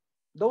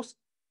those,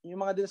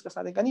 yung mga discuss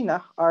natin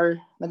kanina are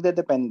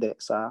nagdedepende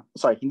sa,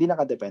 hindi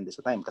nakadepende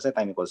sa time kasi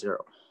time equals 0.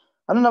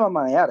 Ano naman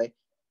mangyayari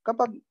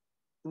kapag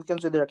we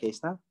consider a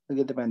case na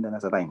nagdedepende na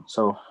sa time?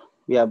 So,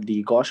 we have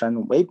the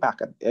Gaussian wave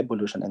packet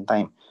evolution in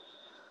time.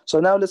 So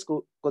now let's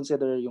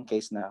consider yung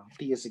case na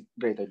t is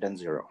greater than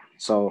 0.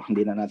 So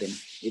hindi na natin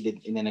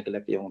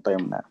i-neglect yung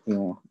term na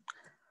yung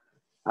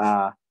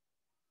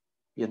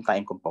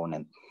time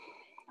component.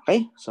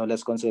 Okay? So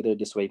let's consider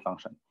this wave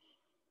function.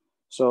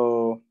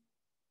 So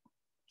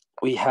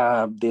we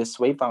have this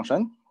wave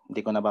function.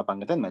 Hindi ko na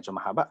babanggitin, medyo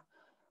mahaba.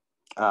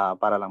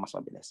 Para lang mas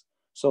mabilis.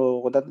 So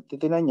kung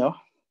titignan nyo,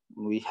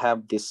 we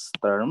have this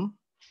term,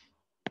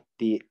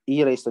 the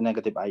e raised to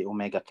negative I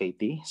omega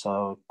kt.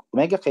 So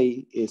omega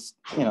k is,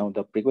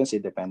 the frequency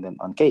dependent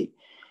on k.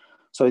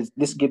 So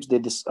this gives the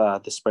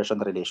dispersion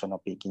relation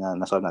of P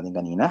na-solve natin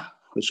kanina,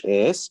 which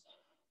is,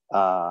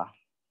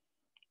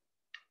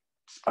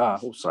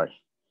 sorry.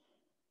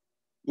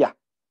 Yeah.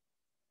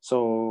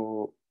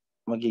 So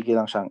magiging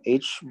lang siyang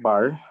H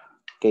bar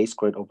K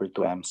squared over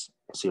 2m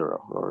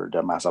 0, or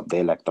the mass of the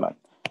electron.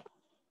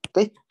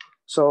 Okay.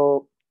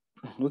 So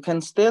we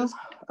can still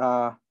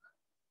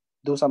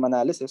do some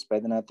analysis.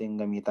 Pwede natin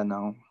gamitan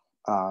ng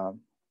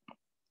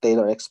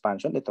Taylor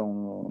expansion,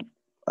 itong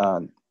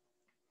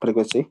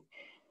frequency.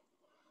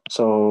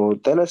 So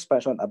Taylor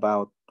expansion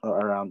about or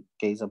around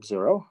K sub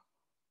 0.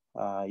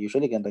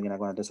 Usually ganito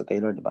ginagawa natin sa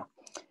Taylor, di ba?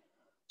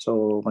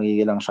 So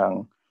magiging lang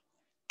siyang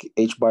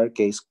H bar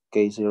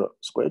K0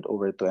 squared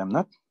over 2m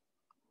naught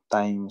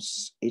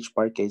times H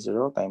bar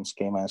K0 times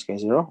K minus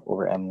K0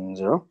 over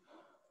M0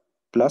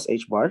 plus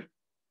H bar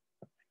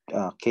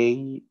K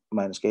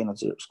minus K naught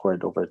 0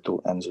 squared over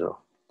 2M0.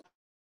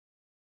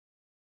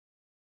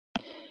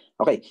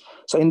 Okay,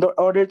 so in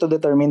order to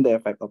determine the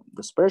effect of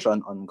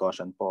dispersion on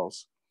Gaussian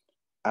pulse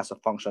as a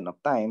function of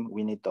time,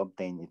 we need to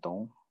obtain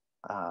itong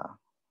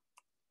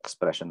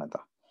expression na to.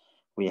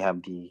 We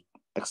have the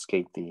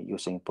xkt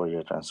using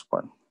Fourier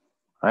transform.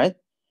 All right?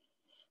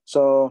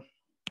 So,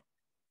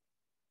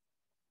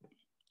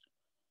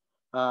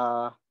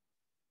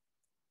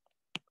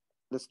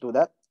 let's do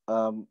that.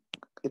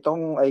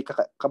 Itong ay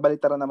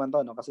kabalitaran naman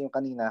to, no? Kasi yung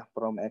kanina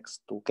from x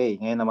to k.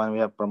 Ngayon naman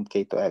we have from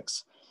k to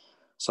x.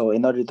 So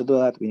in order to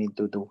do that, we need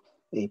to do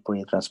a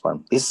Fourier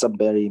transform. This is a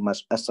very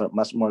much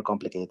more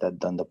complicated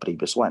than the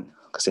previous one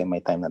kasi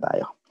may time na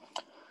tayo.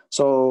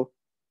 So,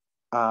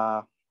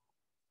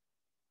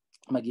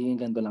 magiging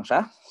ganito lang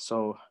siya.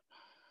 So,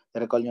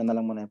 i-recall nyo na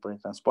lang muna yung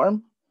Fourier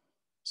transform.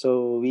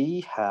 So,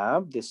 we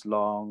have this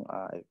long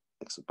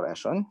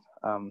expression.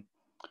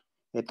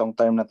 Itong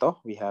term na to,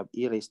 we have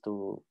e raised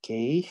to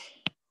k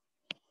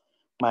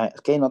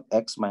naught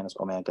x minus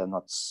omega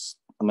naught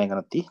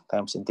t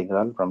times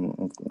integral from,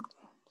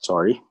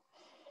 sorry,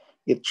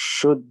 it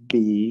should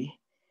be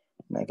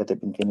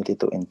negative infinity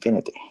to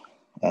infinity.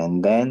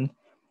 And then,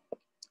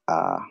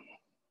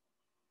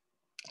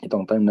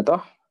 itong term na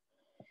to,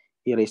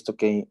 e raised to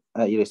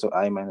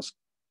I minus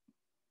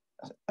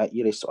e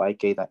raised to I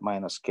k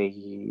minus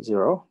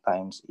k0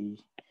 times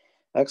e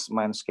x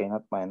minus k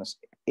naught minus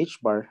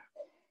h bar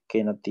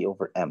k naught t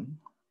over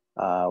m,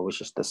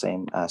 which is the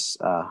same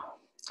as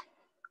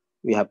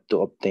we have to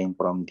obtain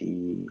from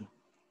the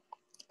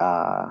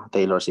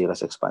Taylor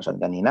series expansion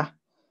kanina.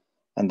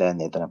 And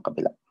then ito ng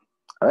kabila.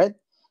 Alright?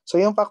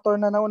 So yung factor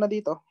na nauna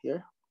dito,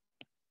 here,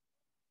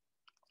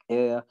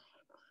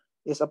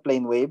 is a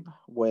plane wave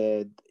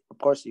with, of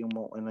course, yung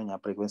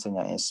frequency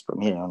niya is from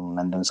here, yung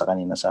nandun sa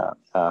kanina sa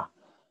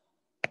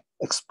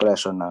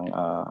expression ng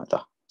ito,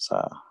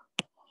 sa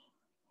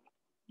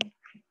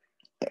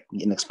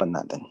in-expand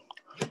natin.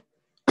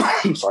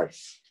 Sorry.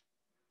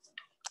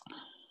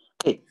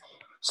 Okay.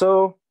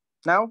 So,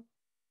 now,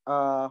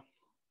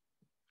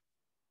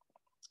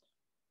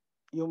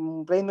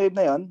 yung plane wave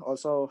na yon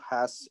also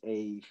has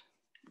a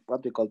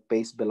what we call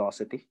phase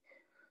velocity.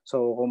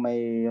 So, kung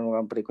may yung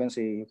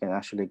frequency, you can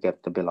actually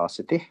get the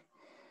velocity,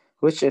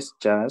 which is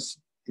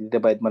just,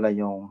 divide mo lang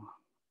yung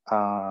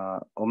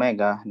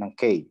omega ng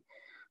k.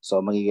 So,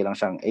 magiging lang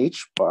siyang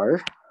h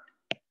bar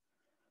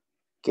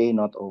k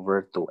naught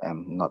over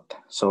 2m naught.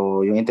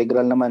 So, yung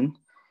integral naman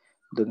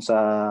dun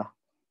sa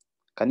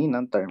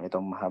kaninang term,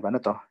 itong mahaba na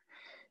to,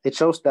 it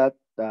shows that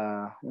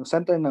yung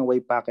center ng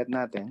wave packet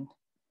natin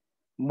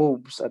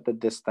moves at a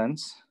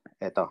distance,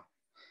 ito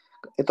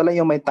lang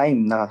yung may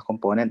time na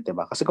component,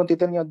 diba? Kasi kung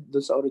titignan nyo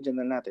dun sa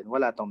original natin,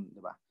 wala tong,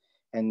 diba?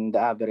 And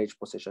the average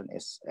position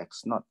is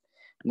x naught.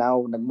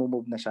 Now,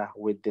 nagmo-move na siya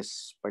with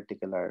this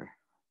particular,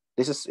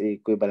 this is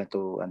equivalent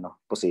to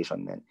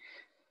position then.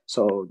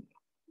 So,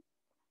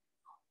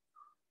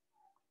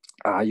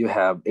 you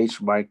have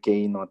h bar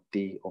k naught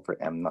t over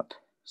m naught.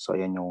 So,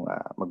 yan yung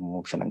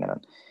mag-move siya ng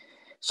ganun.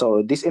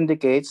 So, this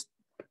indicates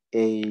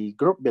a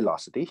group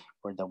velocity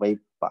for the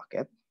wave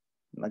packet.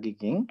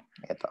 Magiging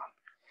ito.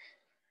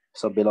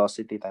 So,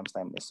 velocity times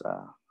time is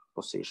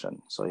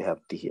position. So, you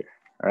have t here.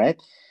 All right?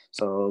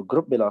 So,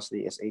 group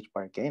velocity is h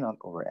bar k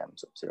naught over m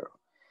sub 0.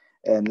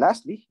 And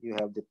lastly, you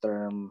have the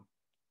term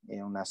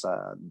yung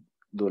nasa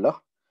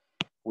dulo.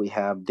 We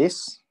have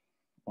this.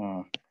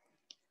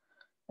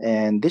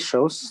 And this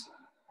shows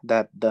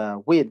that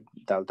the width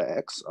delta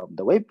x of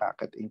the wave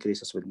packet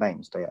increases with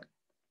time. So, yan.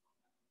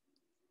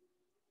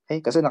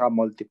 Okay? Kasi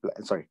naka-multiply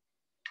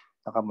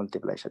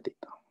siya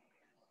dito.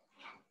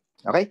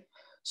 Okay?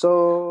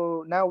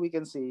 So, now we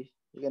can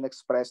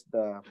express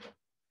the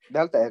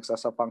delta x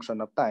as a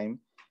function of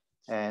time.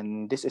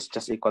 And this is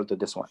just equal to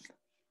this one.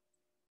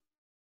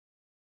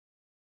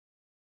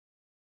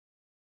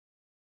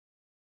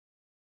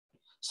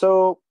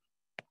 So,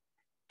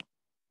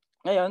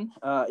 ngayon,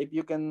 if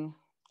you can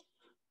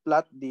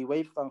plot the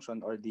wave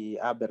function or the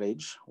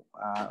average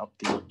of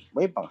the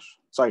wave function,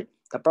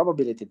 the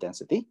probability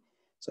density.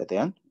 So, ito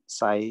yan,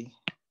 psi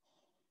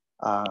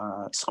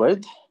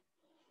squared.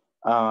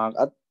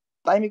 At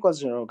time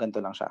equals 0,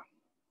 ganito lang siya.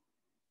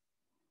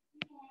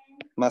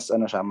 mas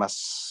ano siya, mas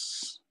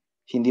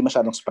hindi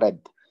masyadong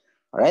spread.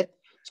 Alright?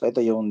 So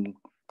ito yung,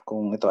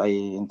 kung ito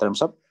ay in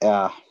terms of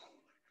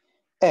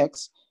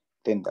x,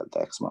 ito yung delta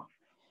x mo.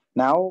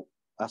 Now,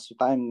 as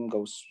time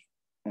goes,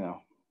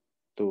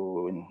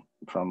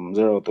 from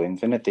 0 to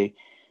infinity,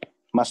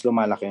 mas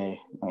lumalaki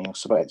ang yung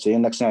spread. So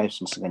yung next niya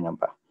is mas ganyan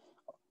pa.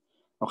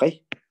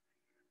 Okay?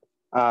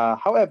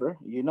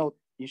 However, you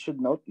should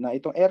note na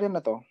itong area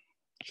na to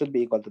should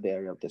be equal to the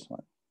area of this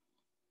one.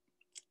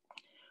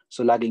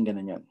 So laging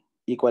ganun yun.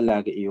 Equal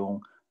lagi yung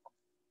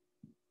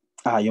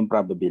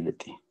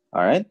probability.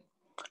 Alright?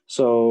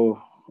 So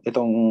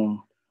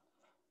itong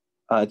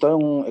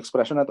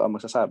expression na to ang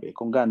magsasabi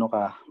kung gaano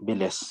ka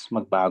bilis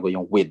magbago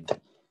yung width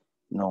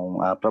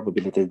ng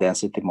probability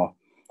density mo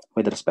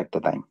with respect to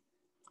time.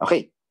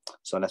 Okay,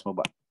 so let's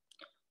move on.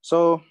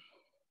 So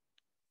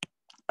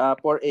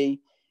for a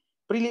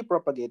freely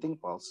propagating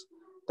pulse,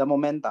 the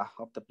momenta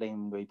of the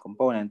plane wave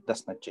component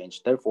does not change.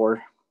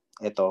 Therefore,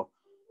 ito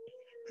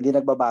hindi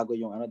nagbabago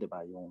yung di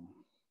ba, yung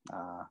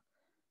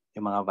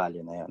mga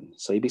value na yon.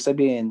 So ibig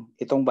sabihin,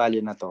 itong value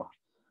na to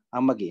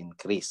ang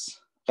mag-increase.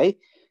 Okay?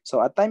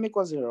 So at time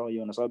equals 0,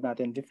 yung nasolve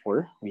natin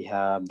before, we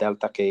have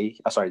delta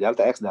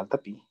x, delta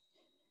p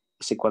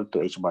is equal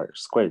to h bar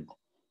squared.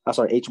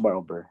 H bar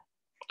over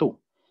 2.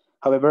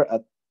 However,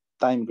 at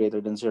time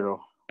greater than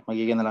 0,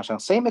 magiging na lang siyang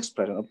same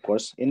expression, of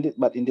course,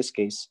 but in this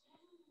case,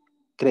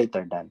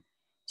 greater than.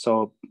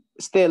 So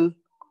still,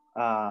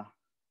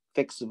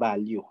 fixed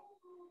value.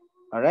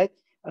 Alright?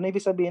 Ano ibig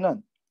sabihin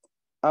nun?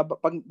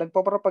 Pag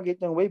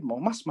nagpapropagate yung wave mo,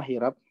 mas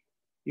mahirap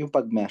yung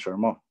pag-measure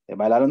mo.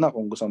 Diba? Lalo na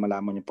kung gusto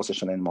malaman yung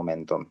position and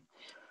momentum.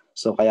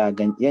 So kaya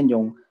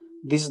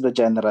this is the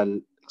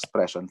general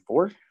expression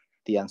for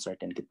the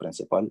uncertainty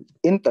principle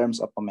in terms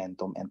of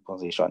momentum and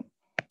position.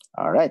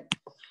 Alright.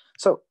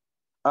 So,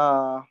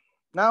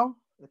 now,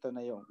 ito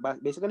na yung,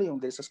 basically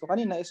yung discuss ko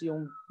kanina is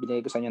yung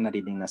binigay ko sa inyo na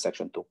reading na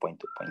section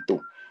 2.2.2.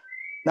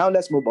 Now,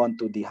 let's move on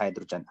to the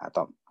hydrogen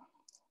atom.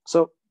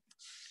 So,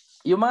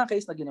 yung mga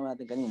case na ginawa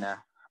natin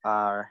kanina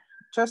are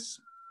just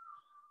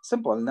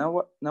simple na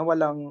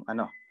walang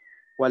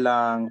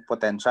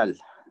potential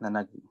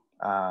na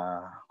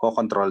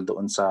ko-control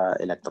doon sa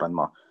electron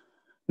mo.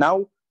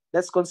 Now,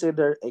 let's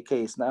consider a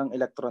case na ang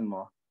electron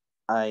mo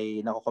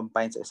ay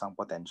nako-confine sa isang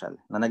potential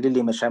na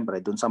naglilimit syempre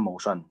doon sa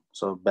motion.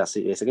 So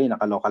basically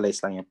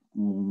naka-localize lang yung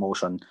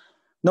motion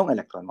ng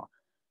electron mo.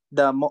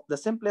 The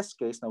simplest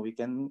case na we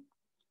can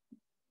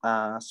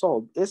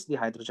solve is the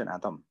hydrogen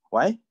atom.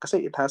 Why?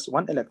 Kasi it has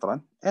one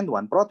electron and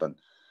one proton.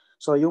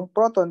 So yung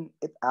proton,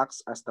 it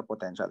acts as the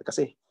potential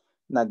kasi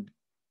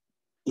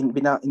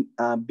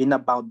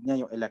binabound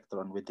niya yung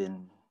electron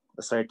within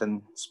a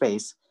certain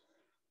space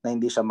na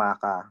hindi siya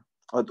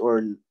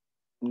or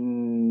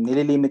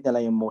nililimit niya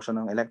lang yung motion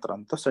ng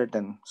electron to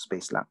certain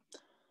space lang.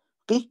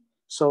 Okay?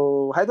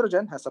 So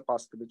hydrogen has a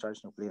positively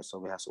charged nucleus, so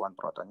we have one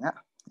proton nga,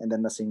 and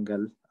then a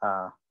single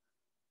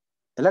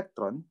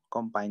electron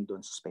confined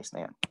dun sa space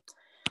na yan.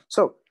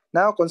 So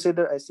now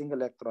consider a single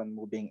electron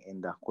moving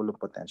in the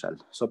Coulomb potential.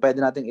 So pwede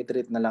natin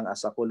i-treat na lang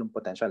as a Coulomb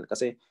potential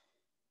kasi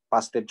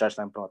positive charge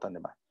ng proton, di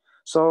ba?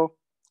 So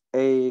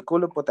a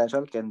Coulomb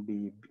potential can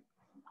be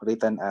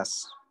written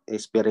as a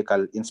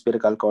spherical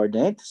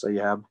coordinate. So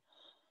you have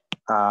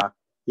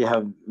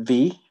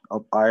V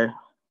of R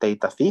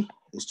theta phi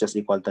is just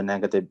equal to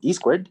negative E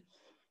squared.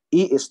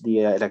 E is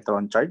the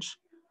electron charge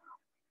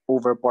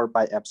over 4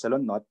 pi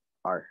epsilon naught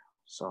R.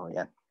 So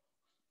yan.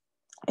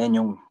 Yan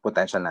yung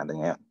potential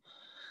natin ngayon.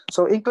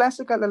 So in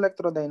classical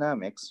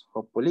electrodynamics,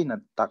 hopefully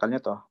natakal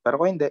nyo to. Pero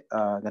kung hindi,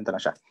 ganito na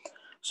siya.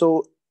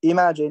 So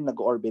imagine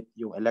nag-orbit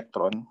yung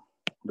electron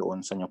doon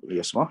sa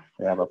nucleus mo.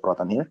 We have a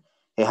proton here.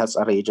 It has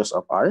a radius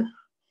of R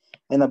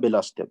and a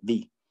velocity of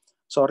V.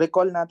 So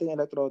recall natin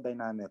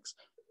electrodynamics.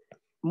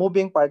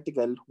 Moving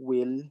particle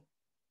will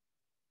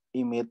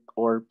emit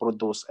or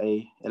produce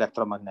a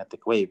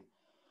electromagnetic wave.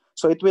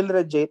 So it will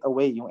radiate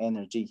away yung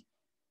energy.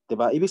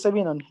 Diba? Ibig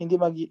sabihin nun, hindi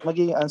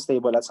magiging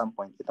unstable at some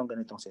point itong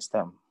ganitong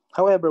system.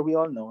 However, we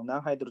all know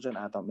na ang hydrogen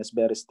atom is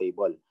very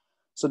stable.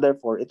 So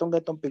therefore, itong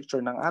ganitong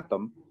picture ng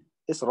atom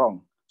is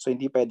wrong. So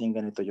hindi pwedeng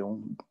ganito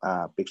yung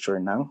picture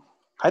ng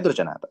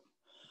hydrogen atom.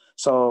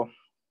 So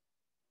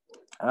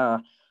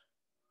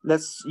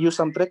let's use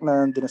some trick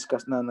na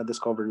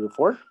na-discover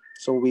before.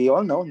 So we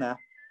all know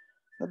na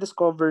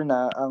na-discover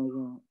na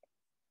ang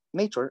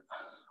nature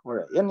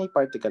or any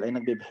particle ay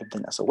nagbe-behave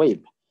din as a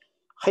wave.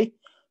 Okay?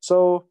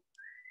 So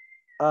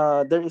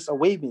there is a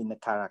waving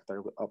character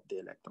of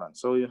the electron.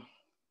 So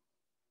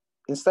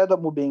instead of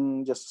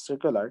moving just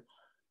circular,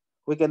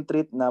 we can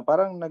treat na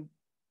parang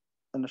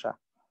nag-move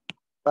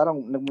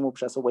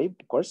siya as a wave,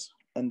 of course.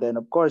 And then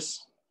of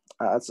course,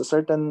 at a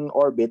certain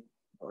orbit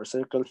or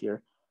circle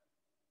here,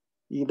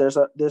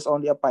 there's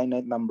only a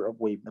finite number of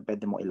wave na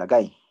pwede mo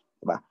ilagay,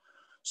 diba?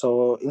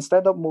 So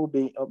instead of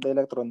the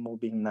electron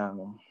moving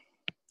ng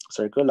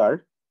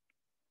circular,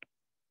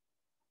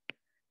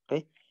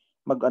 okay,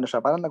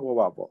 siya, parang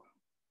nagwawabo.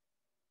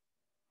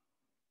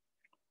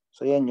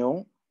 So yan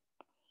yung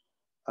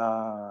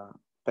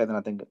pwede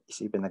natin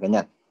isipin na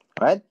ganyan.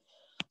 Alright?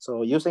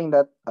 So using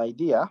that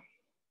idea,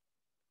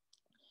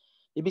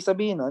 ibig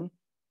sabihin nun,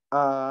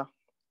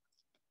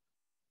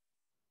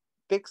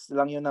 fixed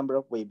lang yung number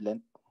of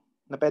wavelength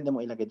na pwede mo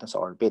ilagay dun sa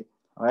orbit.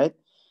 Alright?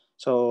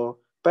 So,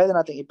 pwede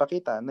natin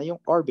ipakita na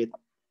yung orbit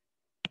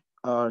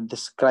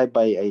described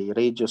by a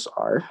radius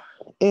r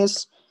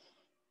is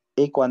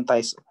a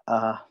quantized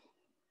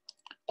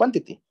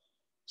quantity.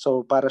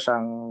 So, para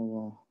siyang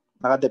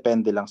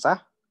nakadepende lang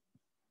sa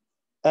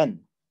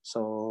n.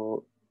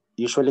 So,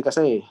 usually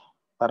kasi,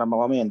 para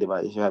makuha mo yun, di ba?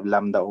 You have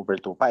lambda over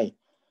 2 pi.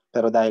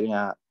 Pero dahil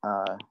nga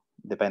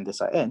depende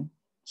sa n,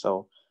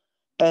 so,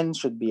 n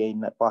should be a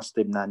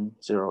positive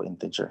non-zero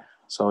integer.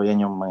 So,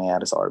 yan yung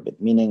mangyayari sa orbit.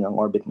 Meaning, ang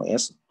orbit mo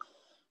is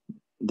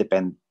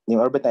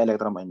yung orbit na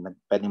electron mo ay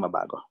pwedeng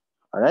mabago.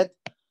 Alright?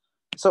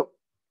 So,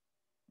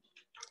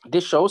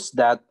 this shows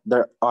that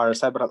there are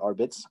several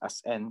orbits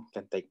as n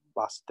can take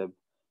positive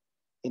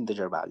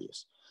integer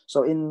values.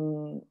 So,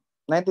 in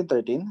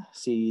 1913,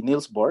 si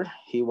Niels Bohr,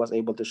 he was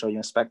able to show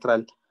yung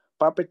spectral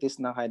properties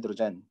ng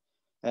hydrogen.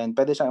 And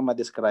pwede siyang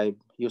ma-describe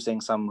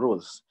using some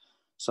rules.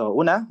 So,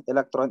 una,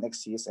 electron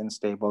exists in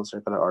stable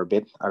circular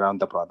orbit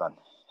around the proton.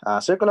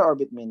 Circular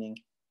orbit meaning,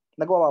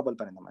 nagwawabol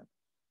pa rin naman.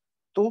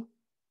 Two,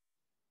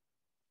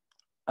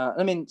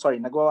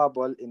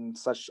 nagwawabol in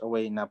such a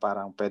way na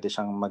parang pwede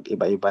siyang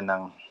mag-iba-iba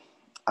ng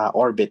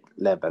orbit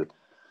level.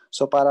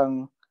 So,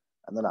 parang,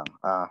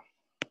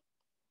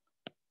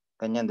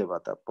 ganyan, di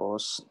ba?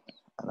 Tapos,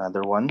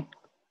 another one.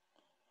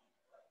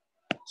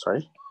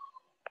 Sorry.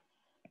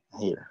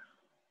 Here.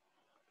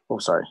 Oh,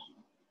 sorry.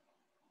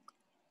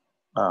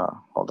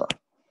 Hold on.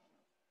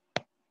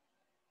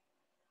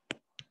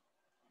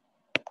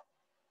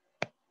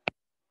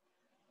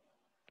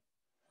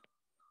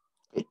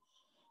 Okay.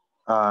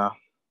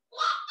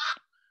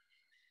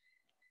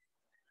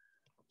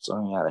 So,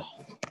 nangyari?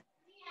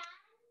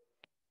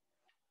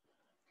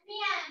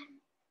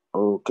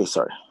 Okay,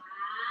 sorry.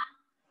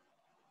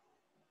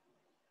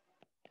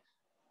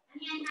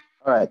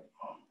 Alright.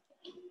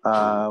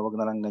 Wag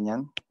na lang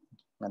ganyan.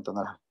 Ganito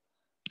na lang.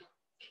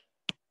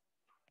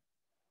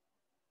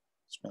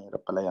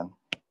 Mahirap pala yan.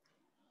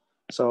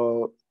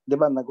 So, di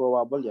ba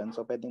nagwawabol yan?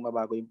 So, pwedeng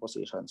mabago yung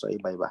position. So,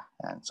 iba-iba.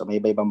 Yan. So,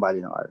 may iba-ibang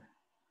value ng R.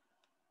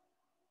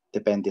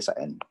 Depende sa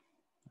N.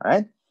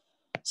 Alright?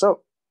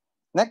 So,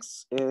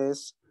 next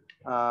is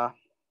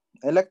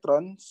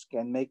electrons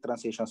can make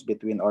transitions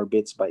between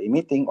orbits by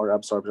emitting or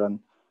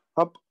absorption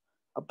of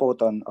a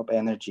photon of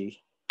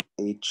energy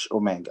H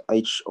omega.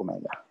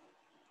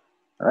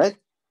 Alright?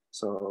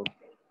 So,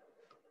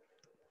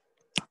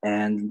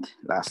 and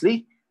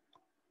lastly,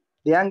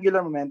 the angular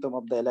momentum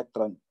of the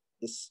electron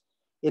is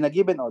in a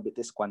given orbit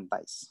is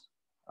quantized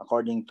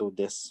according to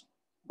this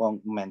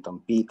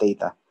momentum P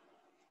theta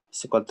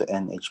is equal to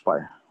NH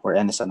bar, where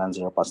N is a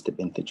non-zero positive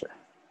integer.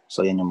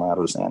 So, yan yung mga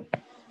rules na yan.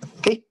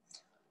 Okay.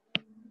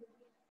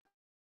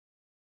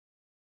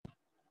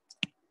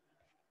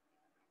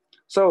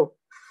 So,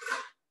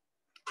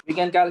 we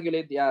can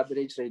calculate the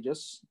average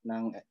radius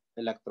ng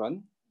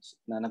electron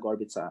na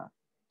nag-orbit sa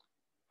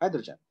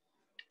hydrogen.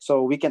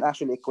 So, we can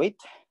actually equate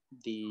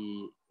the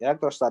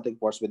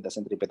electrostatic force with the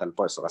centripetal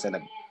force. So, kasi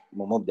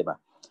nag-move, di ba?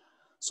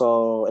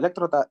 So,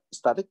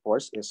 electrostatic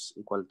force is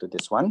equal to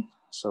this one.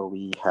 So,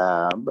 we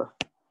have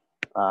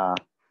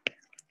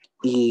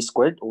E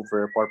squared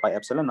over 4 pi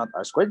epsilon naught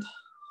R squared.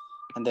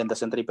 And then the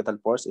centripetal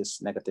force is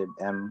negative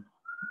m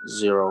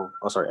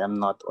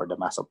naught, or the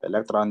mass of the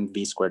electron,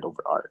 V squared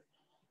over R.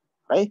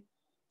 Okay?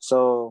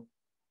 So,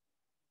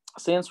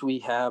 since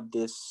we have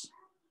this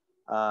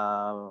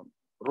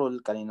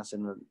rule kanina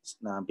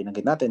na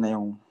binanggit natin na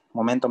yung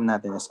momentum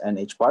natin is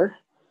NH bar,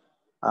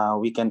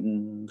 we can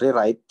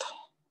rewrite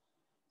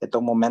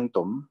itong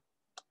momentum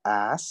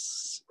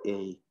as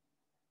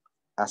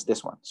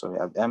this one. So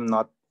we have M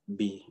naught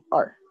B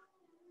R.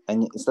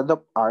 And instead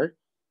of R,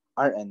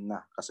 Rn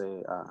na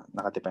kasi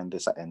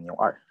nakadepende sa N yung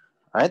R.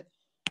 Alright?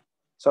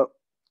 So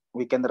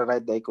we can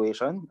rewrite the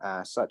equation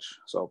as such.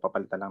 So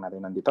papalitan lang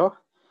natin nandito.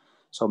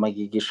 So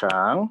magiging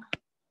siyang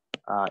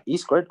E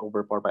squared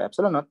over 4 pi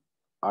epsilon naught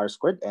R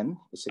squared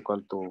N is equal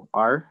to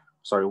 1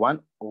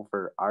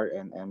 over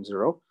Rn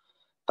M0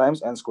 times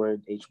N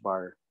squared H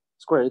bar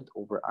squared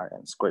over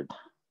Rn squared.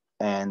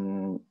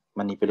 And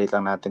manipulate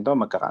lang natin to,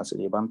 magkakancel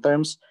ibang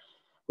terms.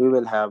 We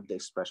will have the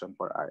expression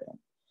for Rn.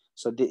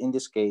 So in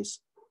this case,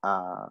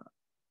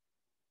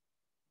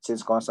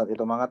 since constant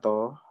itong mga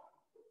to,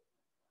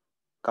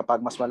 kapag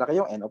mas malaki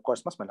yung N, of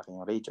course, mas malaki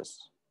yung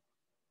radius.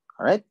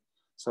 Alright?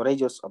 So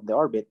radius of the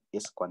orbit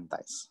is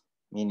quantized,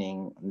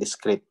 meaning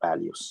discrete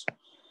values.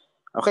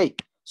 Okay,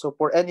 so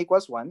for N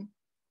equals 1,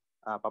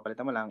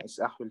 papalitan mo lang, is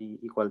actually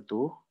equal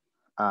to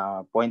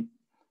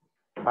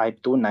 0.529,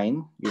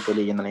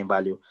 usually yun na lang yung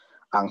value,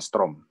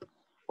 angstrom,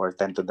 or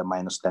 10 to the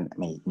minus 10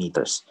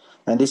 meters.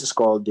 And this is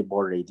called the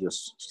Bohr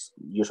radius,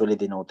 usually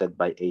denoted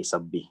by A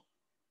sub B.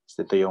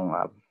 So ito yung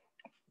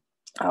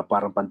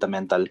parang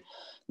fundamental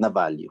na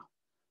value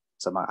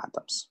sa mga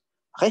atoms.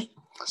 Okay,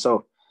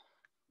 so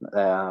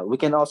we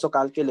can also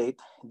calculate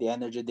the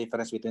energy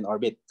difference between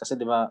orbit. Kasi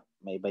di ba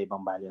may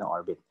iba-ibang value ng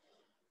orbit.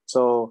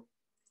 So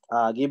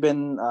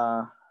given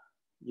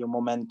yung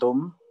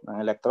momentum ng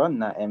electron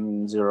na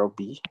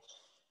m0b,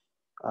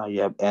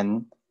 you have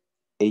n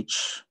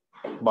h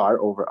bar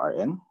over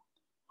Rn.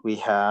 We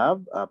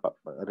have,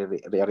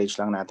 rearrange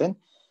lang natin,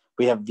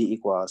 we have V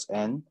equals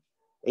N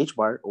H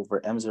bar over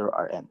M0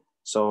 Rn.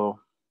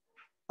 So,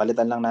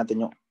 palitan lang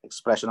natin yung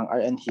expression ng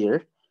Rn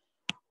here.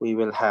 We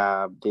will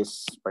have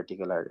this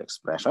particular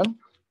expression.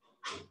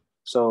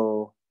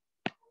 So,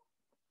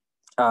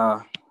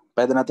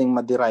 pwede nating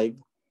ma-derive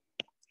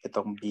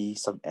itong B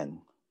sub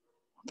N.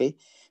 Okay?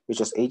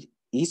 Which is E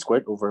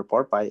squared over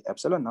 4 pi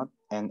epsilon naught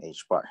N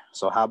H bar.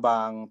 So,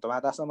 habang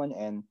tumataas naman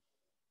yung N,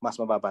 mas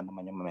mababa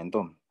naman yung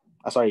momentum.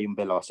 Yung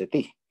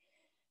velocity.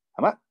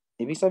 Tama?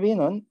 Ibig sabihin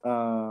nun,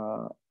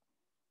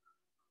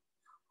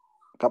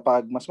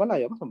 kapag mas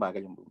malayo, mas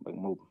mabagal yung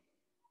move.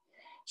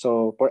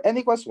 So, for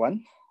n equals 1,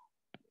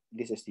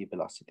 this is the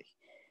velocity.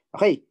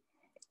 Okay.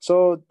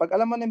 So, pag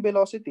alam mo ng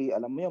velocity,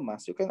 alam mo yung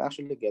mass, you can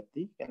actually get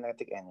the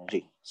kinetic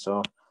energy.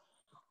 So,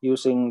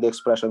 using the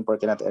expression for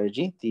kinetic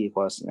energy, T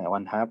equals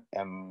 1/2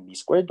 mv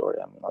squared or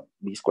m naught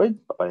b squared.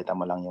 Papalitan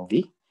mo lang yung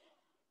V.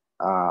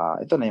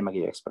 Ito na yung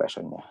magiging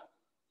expression niya.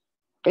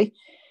 Okay?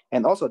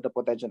 And also, the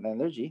potential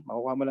energy,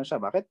 makukuha mo lang siya.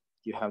 Bakit?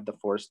 You have the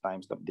force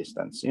times the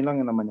distance. Yun lang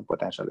naman yung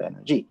potential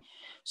energy.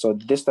 So,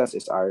 the distance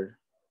is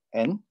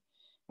Rn,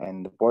 and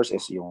the force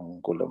is yung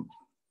coulomb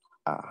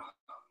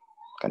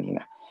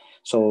kanina.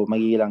 So,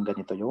 magilang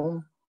ganito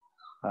yung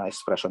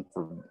expression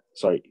for,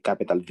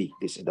 capital V.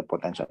 This is the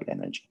potential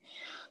energy.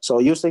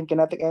 So, using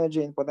kinetic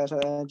energy and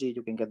potential energy,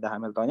 you can get the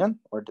Hamiltonian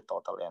or the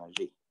total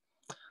energy.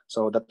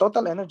 So, the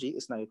total energy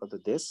is now equal to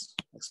this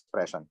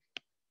expression.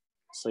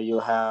 So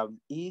you have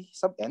E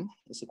sub N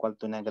is equal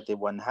to negative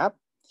 1/2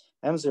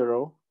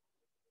 M0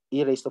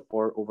 E raised to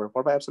 4 over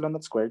 4 pi epsilon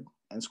naught squared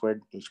and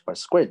squared H bar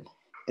squared.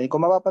 And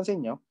kung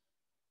mapapansin nyo,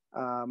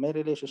 may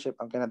relationship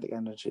ang kinetic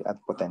energy at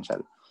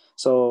potential.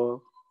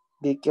 So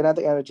the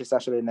kinetic energy is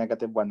actually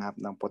negative 1/2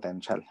 ng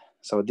potential.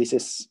 So this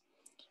is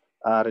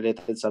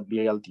related sa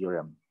Beryl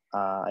theorem.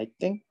 I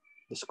think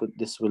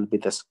this will be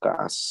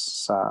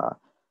discussed sa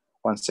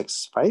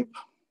 165.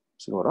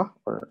 Siguro,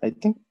 or I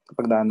think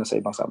kapag daan na sa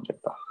ibang subject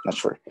to. Not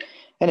sure.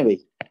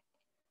 Anyway,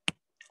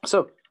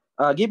 so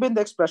given the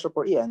expression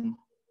for En,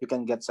 you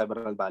can get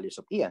several values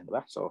of En,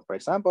 diba? So for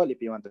example, if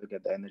you want to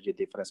get the energy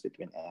difference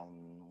between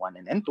N1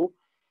 and N2,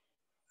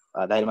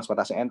 dahil mas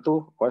mataas yung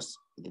N2, of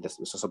course,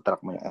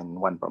 subtract mo yung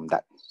N1 from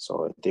that.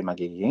 So ito yung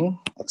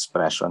magiging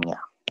expression niya.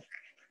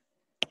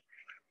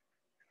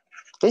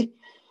 Okay?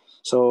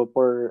 So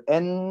for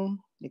N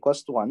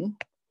equals to 1,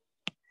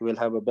 we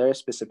will have a very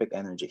specific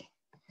energy.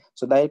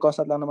 So dahil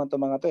constant lang naman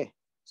itong mga ito eh.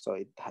 So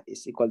it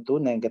is equal to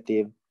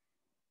negative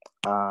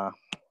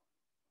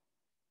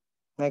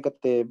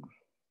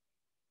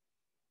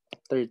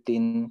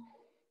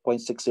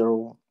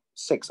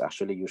 13.606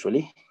 actually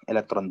usually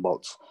electron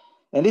volts.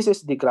 And this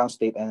is the ground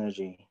state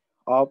energy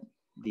of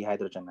the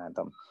hydrogen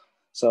atom.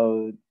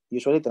 So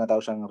usually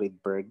tinatawag siyang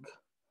Rydberg.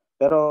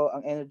 Pero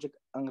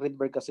ang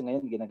Rydberg kasi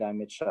ngayon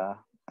ginagamit siya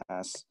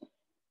as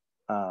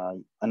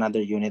another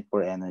unit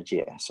for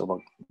energy eh. So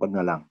wag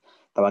na lang.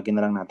 Tawagin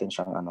na lang natin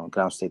siyang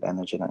ground state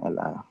energy ng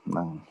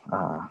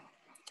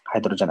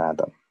hydrogen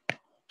atom.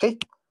 Okay?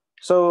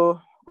 So,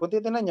 kung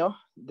titignan nyo,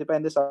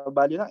 depende sa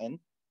value ng N,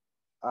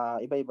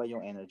 iba-iba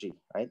yung energy,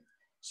 right?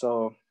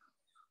 So,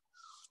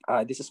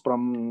 this is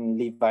from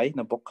Levi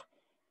na book.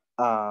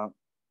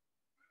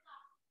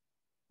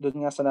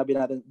 Doon nga sinabi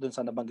natin, doon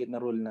sa nabanggit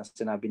na rule na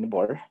sinabi ni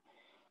Bohr,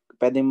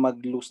 pwedeng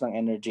mag-lose ng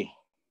energy.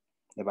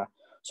 Diba?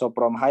 So,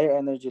 from higher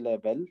energy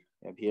level,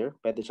 here,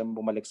 pwede siyang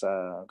bumalik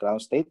sa ground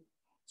state.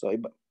 So,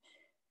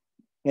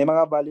 may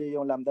mga value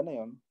yung lambda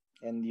na yun.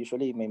 And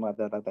usually, may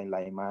mga tatay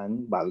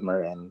Lyman,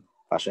 Balmer, and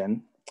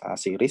Paschen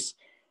series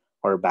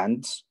or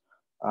bands.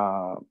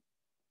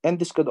 And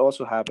this could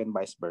also happen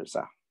vice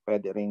versa.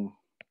 Pwede ring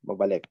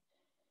babalik.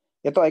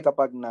 Ito ay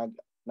kapag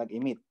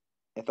nag-emit.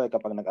 Ito ay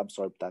kapag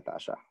nag-absorb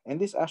tataas siya.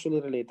 And this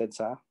actually related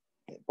sa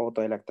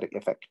photoelectric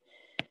effect.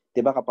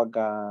 Diba kapag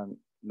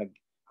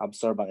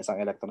nag-absorb ang isang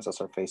electron sa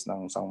surface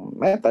ng isang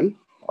metal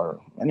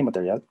or any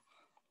material,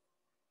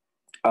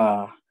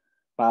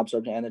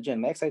 ma-absorb yung energy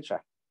and ma-excite siya.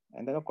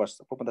 And then of course,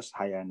 pupunta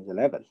sa higher energy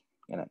level.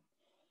 Ganun.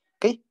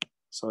 Okay?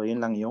 So,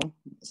 yun lang yung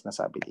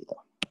sinasabi dito.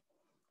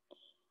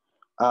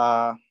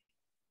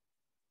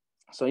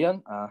 So,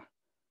 yun.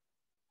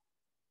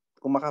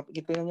 Kung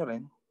makikita nyo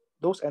rin,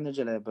 those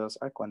energy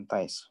levels are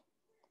quantized.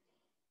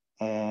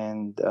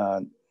 And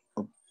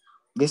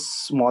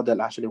this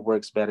model actually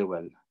works very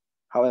well.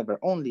 However,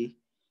 only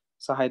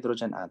sa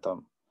hydrogen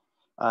atom.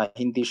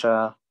 Hindi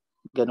siya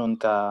ganun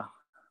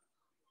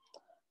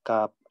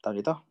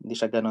hindi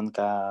siya ganun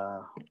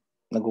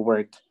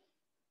nag-work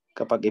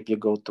kapag if you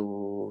go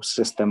to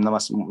system na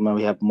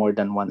we have more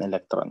than one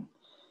electron.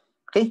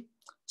 Okay?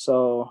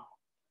 So,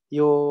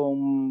 yung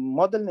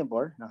model ni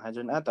Bohr ng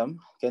hydrogen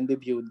atom can be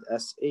viewed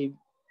as a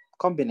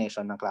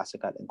combination ng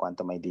classical and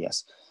quantum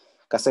ideas.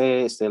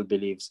 Kasi still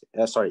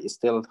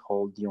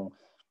hold yung,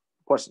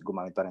 of course,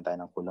 gumamit pa rin tayo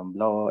ng Coulomb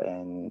law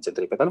and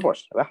centripetal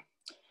force, diba?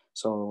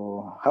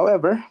 So,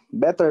 however,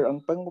 better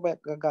ang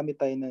paggagamit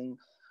tayo ng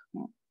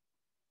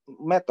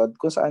method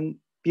kung saan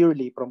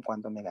purely from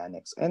quantum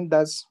mechanics. And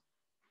that's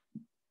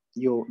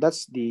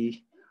the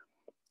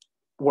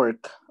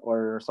work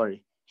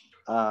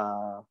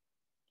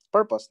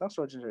purpose ng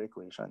Schrodinger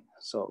equation.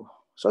 So,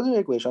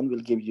 Schrodinger equation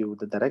will give you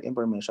the direct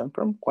information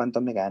from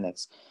quantum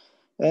mechanics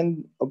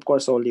and of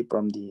course solely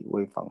from the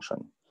wave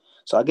function.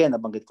 So again,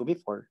 nabanggit ko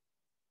before,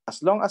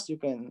 as long as you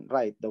can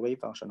write the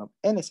wave function of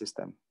any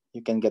system,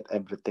 you can get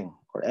everything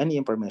or any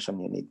information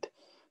you need.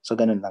 So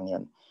ganun lang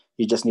yan.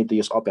 You just need to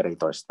use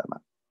operators, tama.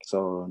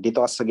 So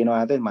dito kasi sa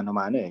ginawa natin,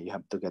 mano-mano eh. You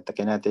have to get the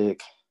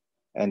kinetic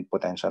and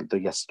potential to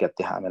just get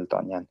the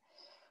Hamiltonian.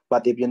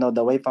 But if you know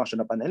the wave function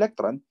of an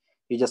electron,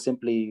 you just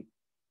simply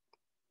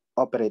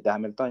operate the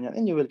Hamiltonian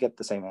and you will get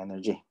the same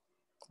energy.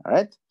 All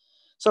right?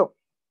 So,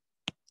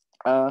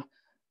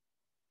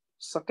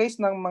 sa case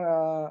ng mga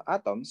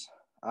atoms,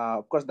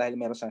 of course, dahil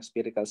meron siyang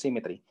spherical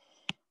symmetry,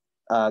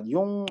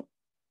 yung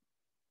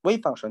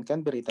wave function can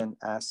be written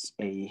as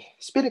a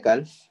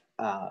spherical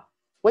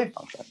wave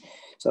function,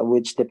 so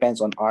which depends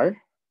on r,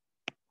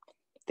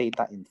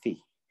 theta, and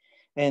phi.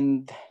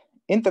 And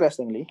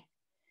interestingly,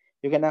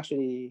 you can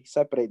actually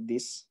separate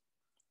this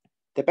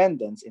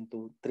dependence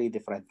into 3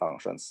 different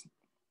functions.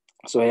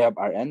 So you have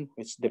Rn,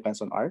 which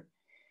depends on r.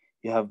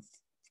 You have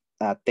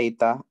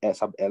theta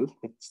sub L,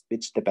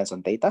 which depends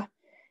on theta,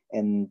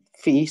 and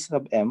phi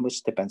sub M, which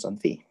depends on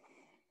phi.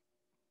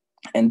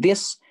 And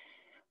these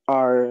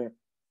are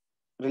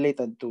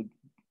related to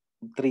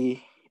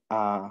 3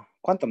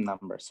 quantum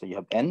numbers. So you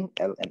have N,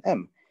 L, and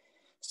M.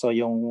 So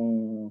yung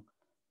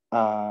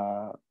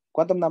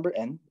quantum number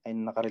N ay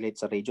nakarelate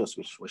sa radius,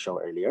 which we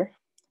show earlier.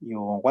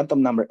 Yung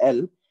quantum number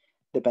L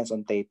depends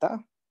on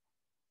theta.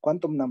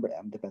 Quantum number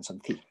M depends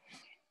on phi.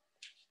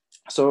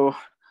 So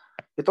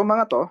itong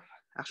mga to,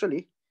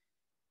 actually,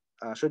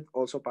 should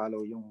also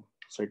follow yung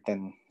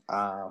certain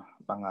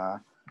mga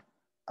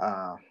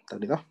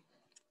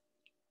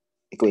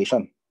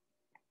equation.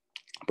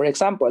 For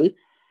example,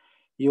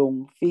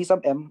 yung phi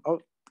sub M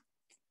or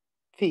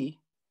phi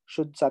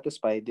should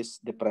satisfy this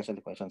differential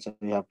equation. So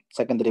we have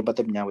second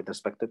derivative niya with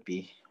respect to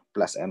phi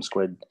plus M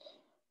squared.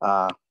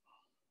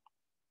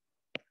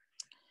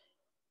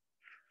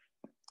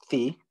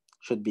 Phi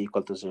should be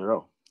equal to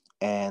 0.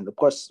 And of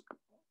course,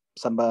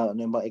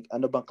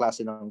 ano bang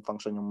klase ng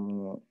function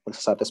yung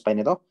magsasatisfy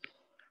nito?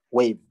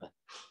 Wave.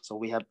 So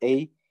we have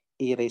a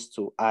e raised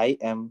to I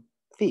m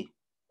phi.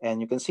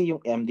 And you can see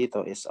yung m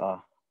dito is a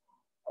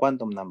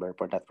quantum number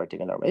for that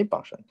particular wave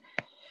function.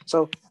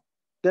 So,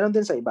 ganoon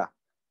din sa iba.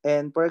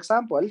 And for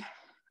example,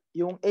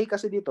 yung a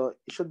kasi dito,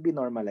 it should be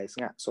normalized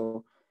nga.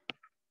 So,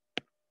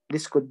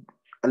 this could,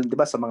 di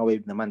ba sa mga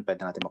wave naman,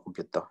 pwede natin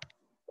makompute to.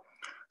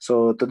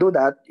 So, to do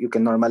that, you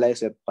can normalize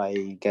it by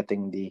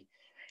getting the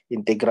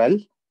integral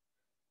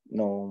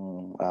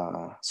nung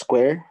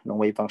square ng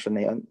wave function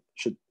na yun,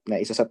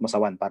 na isaset mo sa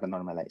 1 para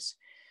normalize.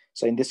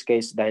 So in this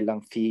case, dahil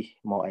lang phi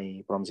mo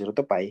ay from 0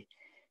 to pi,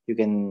 you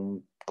can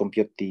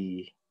compute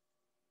the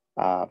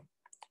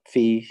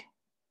phi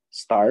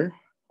star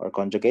or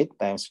conjugate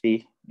times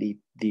phi, the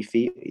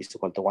phi is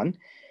equal to 1.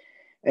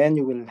 And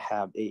you will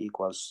have a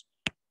equals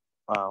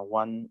 1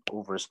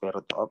 over square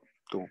root of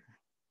 2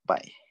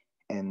 pi.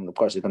 And of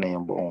course, ito na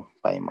yung buong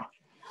pi mo,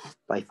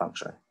 pi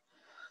function.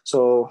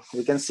 So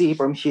we can see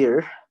from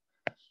here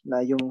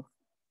na yung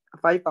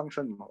phi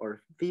function mo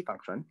or phi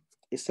function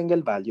is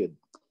single valued.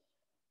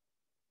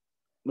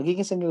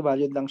 Magiging single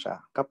valued lang siya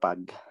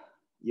kapag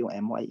yung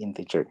m mo ay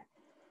integer.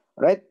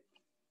 Right?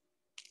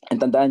 And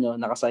tandaan nyo,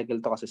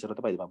 nakacycle to kasi 0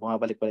 to pi, diba?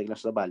 Bumabalik-balik lang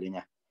sa value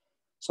niya.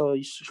 So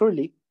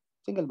surely,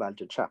 single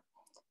valued siya.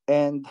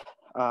 And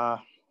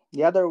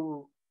the other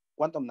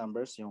quantum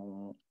numbers,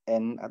 yung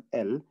n at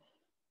l,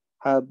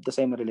 have the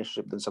same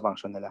relationship dun sa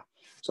function nila.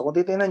 So kung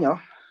titignan nyo,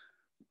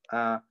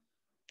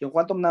 yung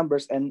quantum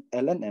numbers n,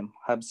 l, and m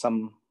have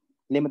some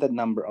limited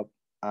number of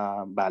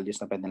values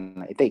na pwede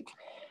na i-take.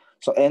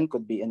 So n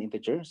could be an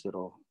integer,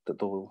 0 to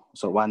 2,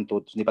 so 1,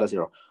 2, hindi pala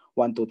 0,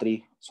 1, 2,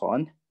 3, so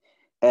on.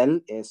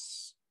 L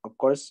is, of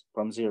course,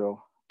 from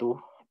 0 to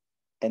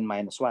n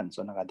minus 1,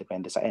 so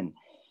nakadepende sa n.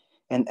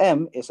 And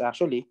m is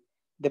actually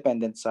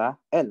dependent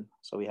sa L.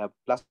 So we have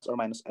plus or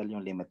minus L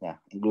yung limit niya,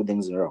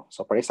 including 0.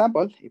 So for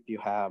example, if you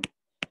have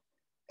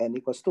n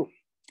equals 2,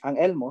 ang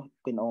L mo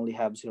can only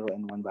have 0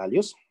 and 1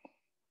 values,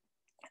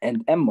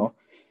 and m mo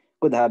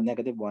could have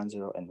negative 1,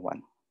 0, and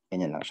 1.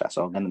 Ganyan lang siya.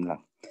 So ganun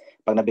lang.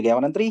 Pag nabigay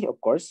ako ng 3, of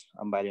course,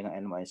 ang value ng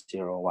N mo is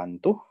 0,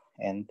 1,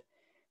 2, and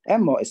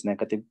M mo is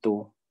negative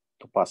 2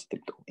 to positive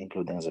 2,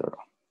 including 0.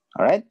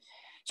 Alright?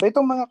 So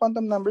itong mga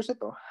quantum numbers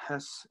ito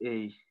has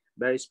a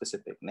very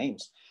specific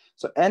names.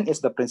 So N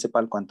is the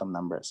principal quantum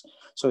numbers.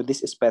 So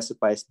this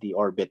specifies the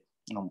orbit,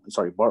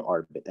 Bohr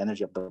orbit,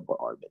 energy of the Bohr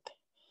orbit.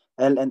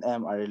 L and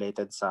M are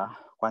related sa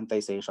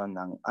quantization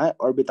ng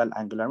orbital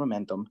angular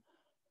momentum.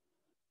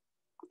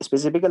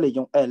 Specifically,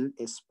 yung L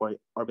is for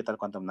orbital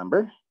quantum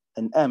number,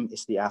 and M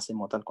is the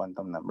azimuthal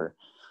quantum number.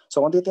 So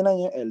kung titignan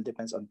nyo, L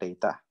depends on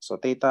theta. So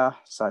theta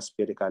sa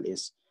spherical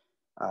is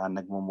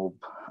nagmo-move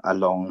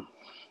along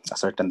a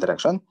certain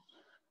direction.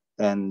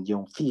 And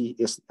yung phi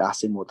is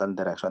azimuthal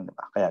direction,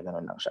 diba? Kaya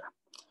ganun lang siya.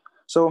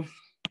 So,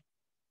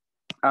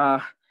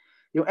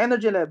 yung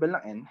energy level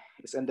ng N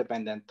is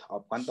independent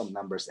of quantum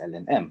numbers L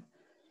and M.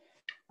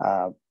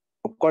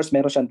 Of course,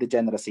 meron siyang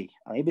degeneracy.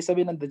 Ang ibig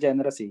sabihin ng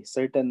degeneracy,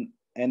 certain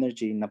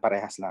energy na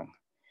parehas lang.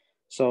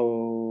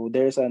 So,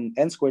 there's an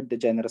N squared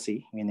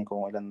degeneracy, meaning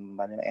kung ilan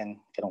ba na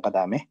N, ganun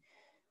kadami,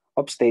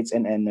 of states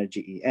and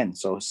energy En.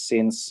 So,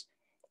 since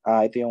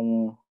ito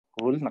yung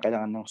rule na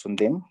kailangan ng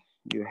sundin,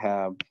 you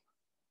have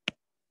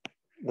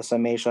the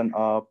summation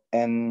of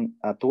N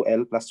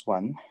 2L plus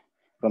 1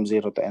 from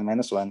 0 to N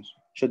minus 1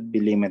 should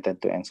be limited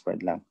to N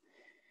squared lang.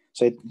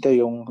 So, ito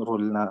yung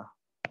rule na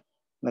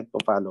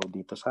nagpo-follow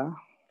dito sa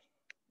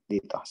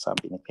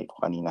binigay ko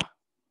kanina.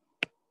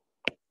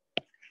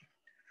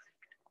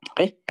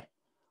 Okay?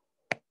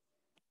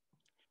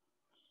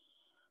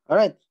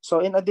 Alright,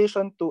 so in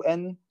addition to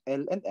N,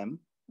 L, and M,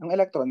 ang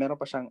electron, meron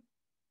pa siyang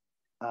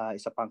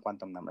isa pang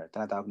quantum number,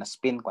 tinatawag na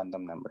spin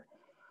quantum number,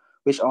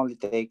 which only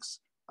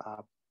takes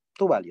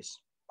two values,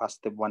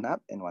 positive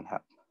 1/2 and 1/2.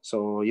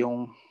 So,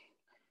 yun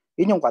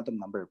yung quantum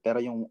number.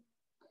 Pero yung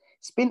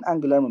spin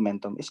angular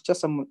momentum is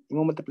just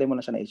i-multiply mo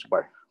na siya na h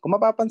bar. Kung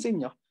mapapansin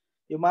nyo,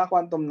 yung mga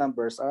quantum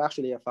numbers are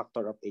actually a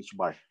factor of h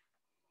bar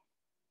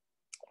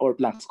or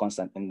Planck's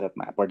constant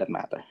for that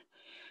matter.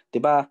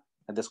 Diba,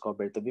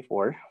 na-discover ito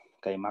before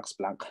kay Max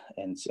Planck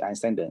and si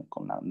Einstein din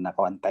kung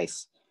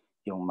na-quantize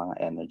yung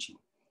mga energy.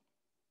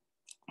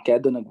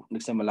 Kaya doon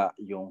nagsimula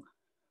yung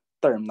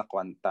term na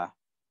quanta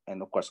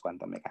and of course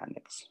quantum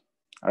mechanics.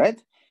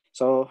 Alright?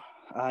 So,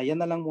 yan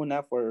na lang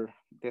muna for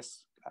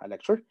this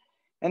lecture.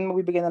 And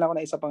magbibigay na lang ako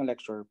ng isa pang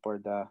lecture for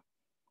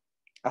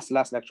as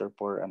last lecture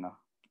for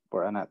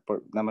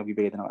na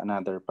magbibigay na ng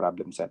another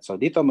problem set. So,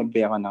 dito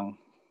magbibigay ako ng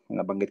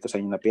nabanggit ko sa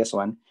inyo na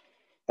PS1.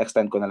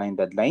 Extend ko na lang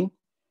yung deadline.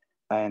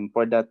 And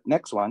for that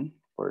next one,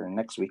 for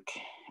next week,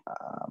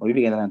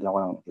 magbibigay na lang ako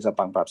ng isa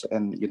pang props.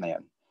 And yun na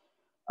yan.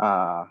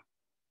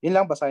 Yun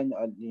lang, basahin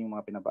yung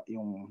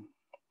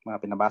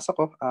mga pinabasa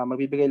ko.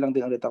 Magbibigay lang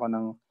din ulit ako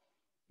ng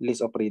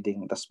list of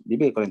reading. Tapos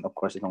bibigay ko rin, of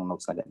course, yung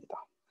notes na ganito.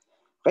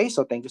 Okay,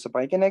 so thank you sa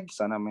pakikinig.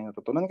 Sana may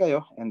natutunan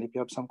kayo. And if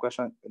you have some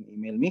question, you can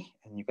email me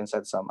and you can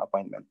set some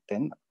appointment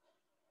then.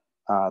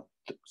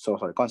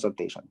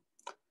 Consultation.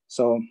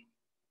 So,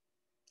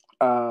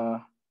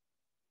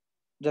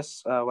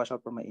 just watch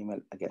out for my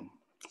email again.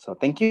 So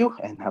thank you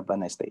and have a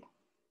nice day.